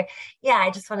 So, yeah,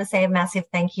 I just want to say a massive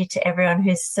thank you to everyone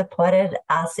who's supported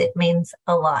us. It means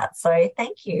a lot. So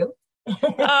thank you.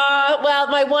 Well,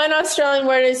 my one Australian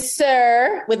word is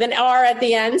sir, with an R at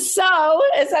the end. So,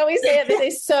 as how we say it, they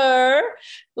say sir.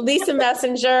 Lisa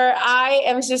Messenger, I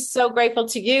am just so grateful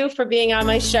to you for being on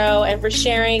my show and for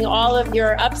sharing all of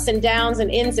your ups and downs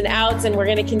and ins and outs. And we're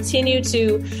going to continue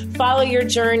to follow your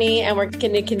journey, and we're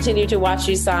going to continue to watch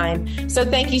you sign. So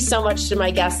thank you so much to my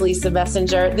guest, Lisa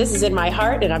Messenger. This is In My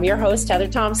Heart, and I'm your host, Heather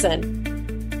Thompson.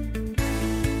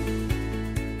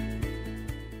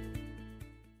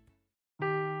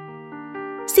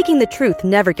 Seeking the truth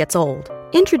never gets old.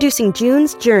 Introducing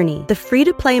June's Journey, the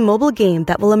free-to-play mobile game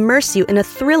that will immerse you in a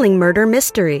thrilling murder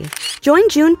mystery. Join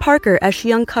June Parker as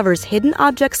she uncovers hidden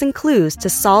objects and clues to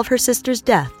solve her sister's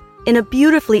death in a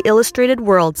beautifully illustrated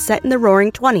world set in the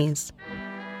Roaring '20s.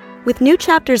 With new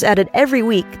chapters added every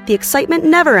week, the excitement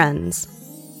never ends.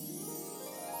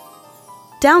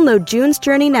 Download June's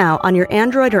Journey now on your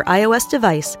Android or iOS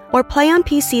device, or play on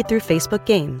PC through Facebook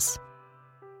Games.